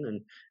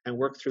discussion? And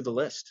work through the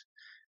list.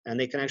 And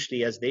they can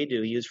actually, as they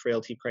do, use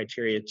frailty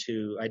criteria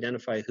to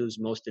identify who's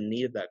most in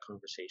need of that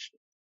conversation.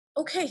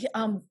 Okay,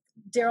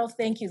 Darryl,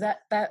 thank you.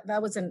 That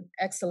was an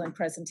excellent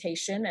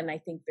presentation, and I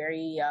think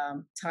very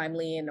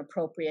timely and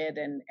appropriate,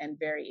 and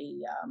very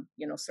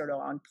sort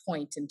of on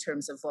point in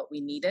terms of what we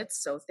needed.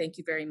 So thank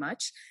you very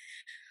much.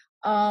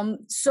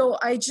 So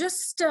I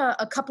just,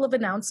 a couple of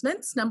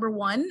announcements. Number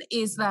one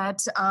is that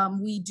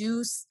we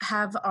do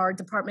have our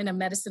Department of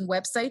Medicine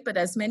website, but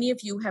as many of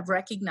you have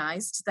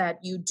recognized that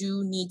you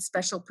do need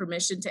special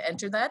permission to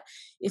enter that.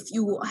 If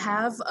you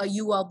have a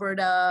U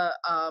Alberta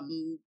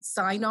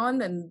sign on,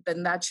 then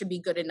that should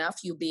be good enough.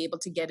 You'll be able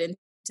to get into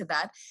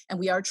that, and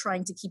we are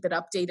trying to keep it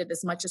updated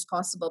as much as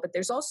possible, but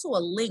there's also a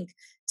link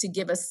to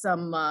give us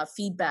some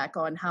feedback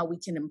on how we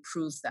can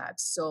improve that.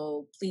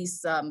 So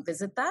please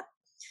visit that.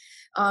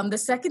 The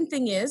second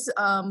thing is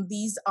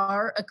these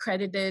are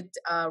accredited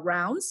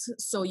rounds,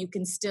 so you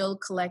can still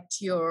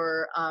collect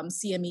your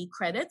CME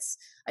credits.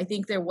 I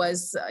think there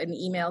was an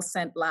email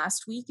sent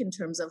last week in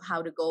terms of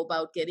how to go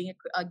about getting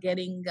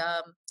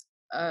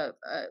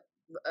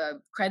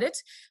credit.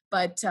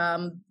 But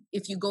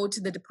if you go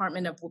to the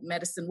Department of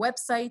Medicine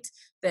website,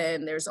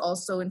 then there's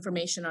also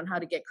information on how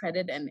to get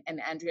credit. And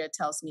Andrea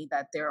tells me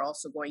that they're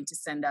also going to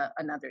send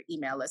another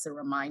email as a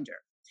reminder.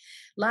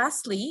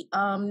 Lastly,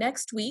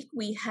 next week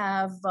we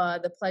have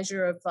the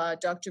pleasure of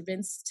Dr.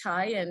 Vince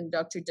Tai and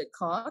Dr.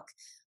 DeCock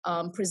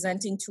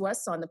presenting to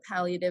us on the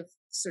palliative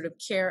sort of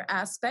care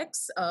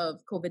aspects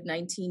of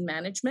COVID-19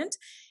 management.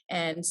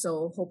 And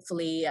so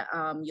hopefully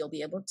you'll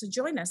be able to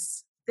join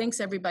us. Thanks,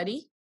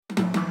 everybody.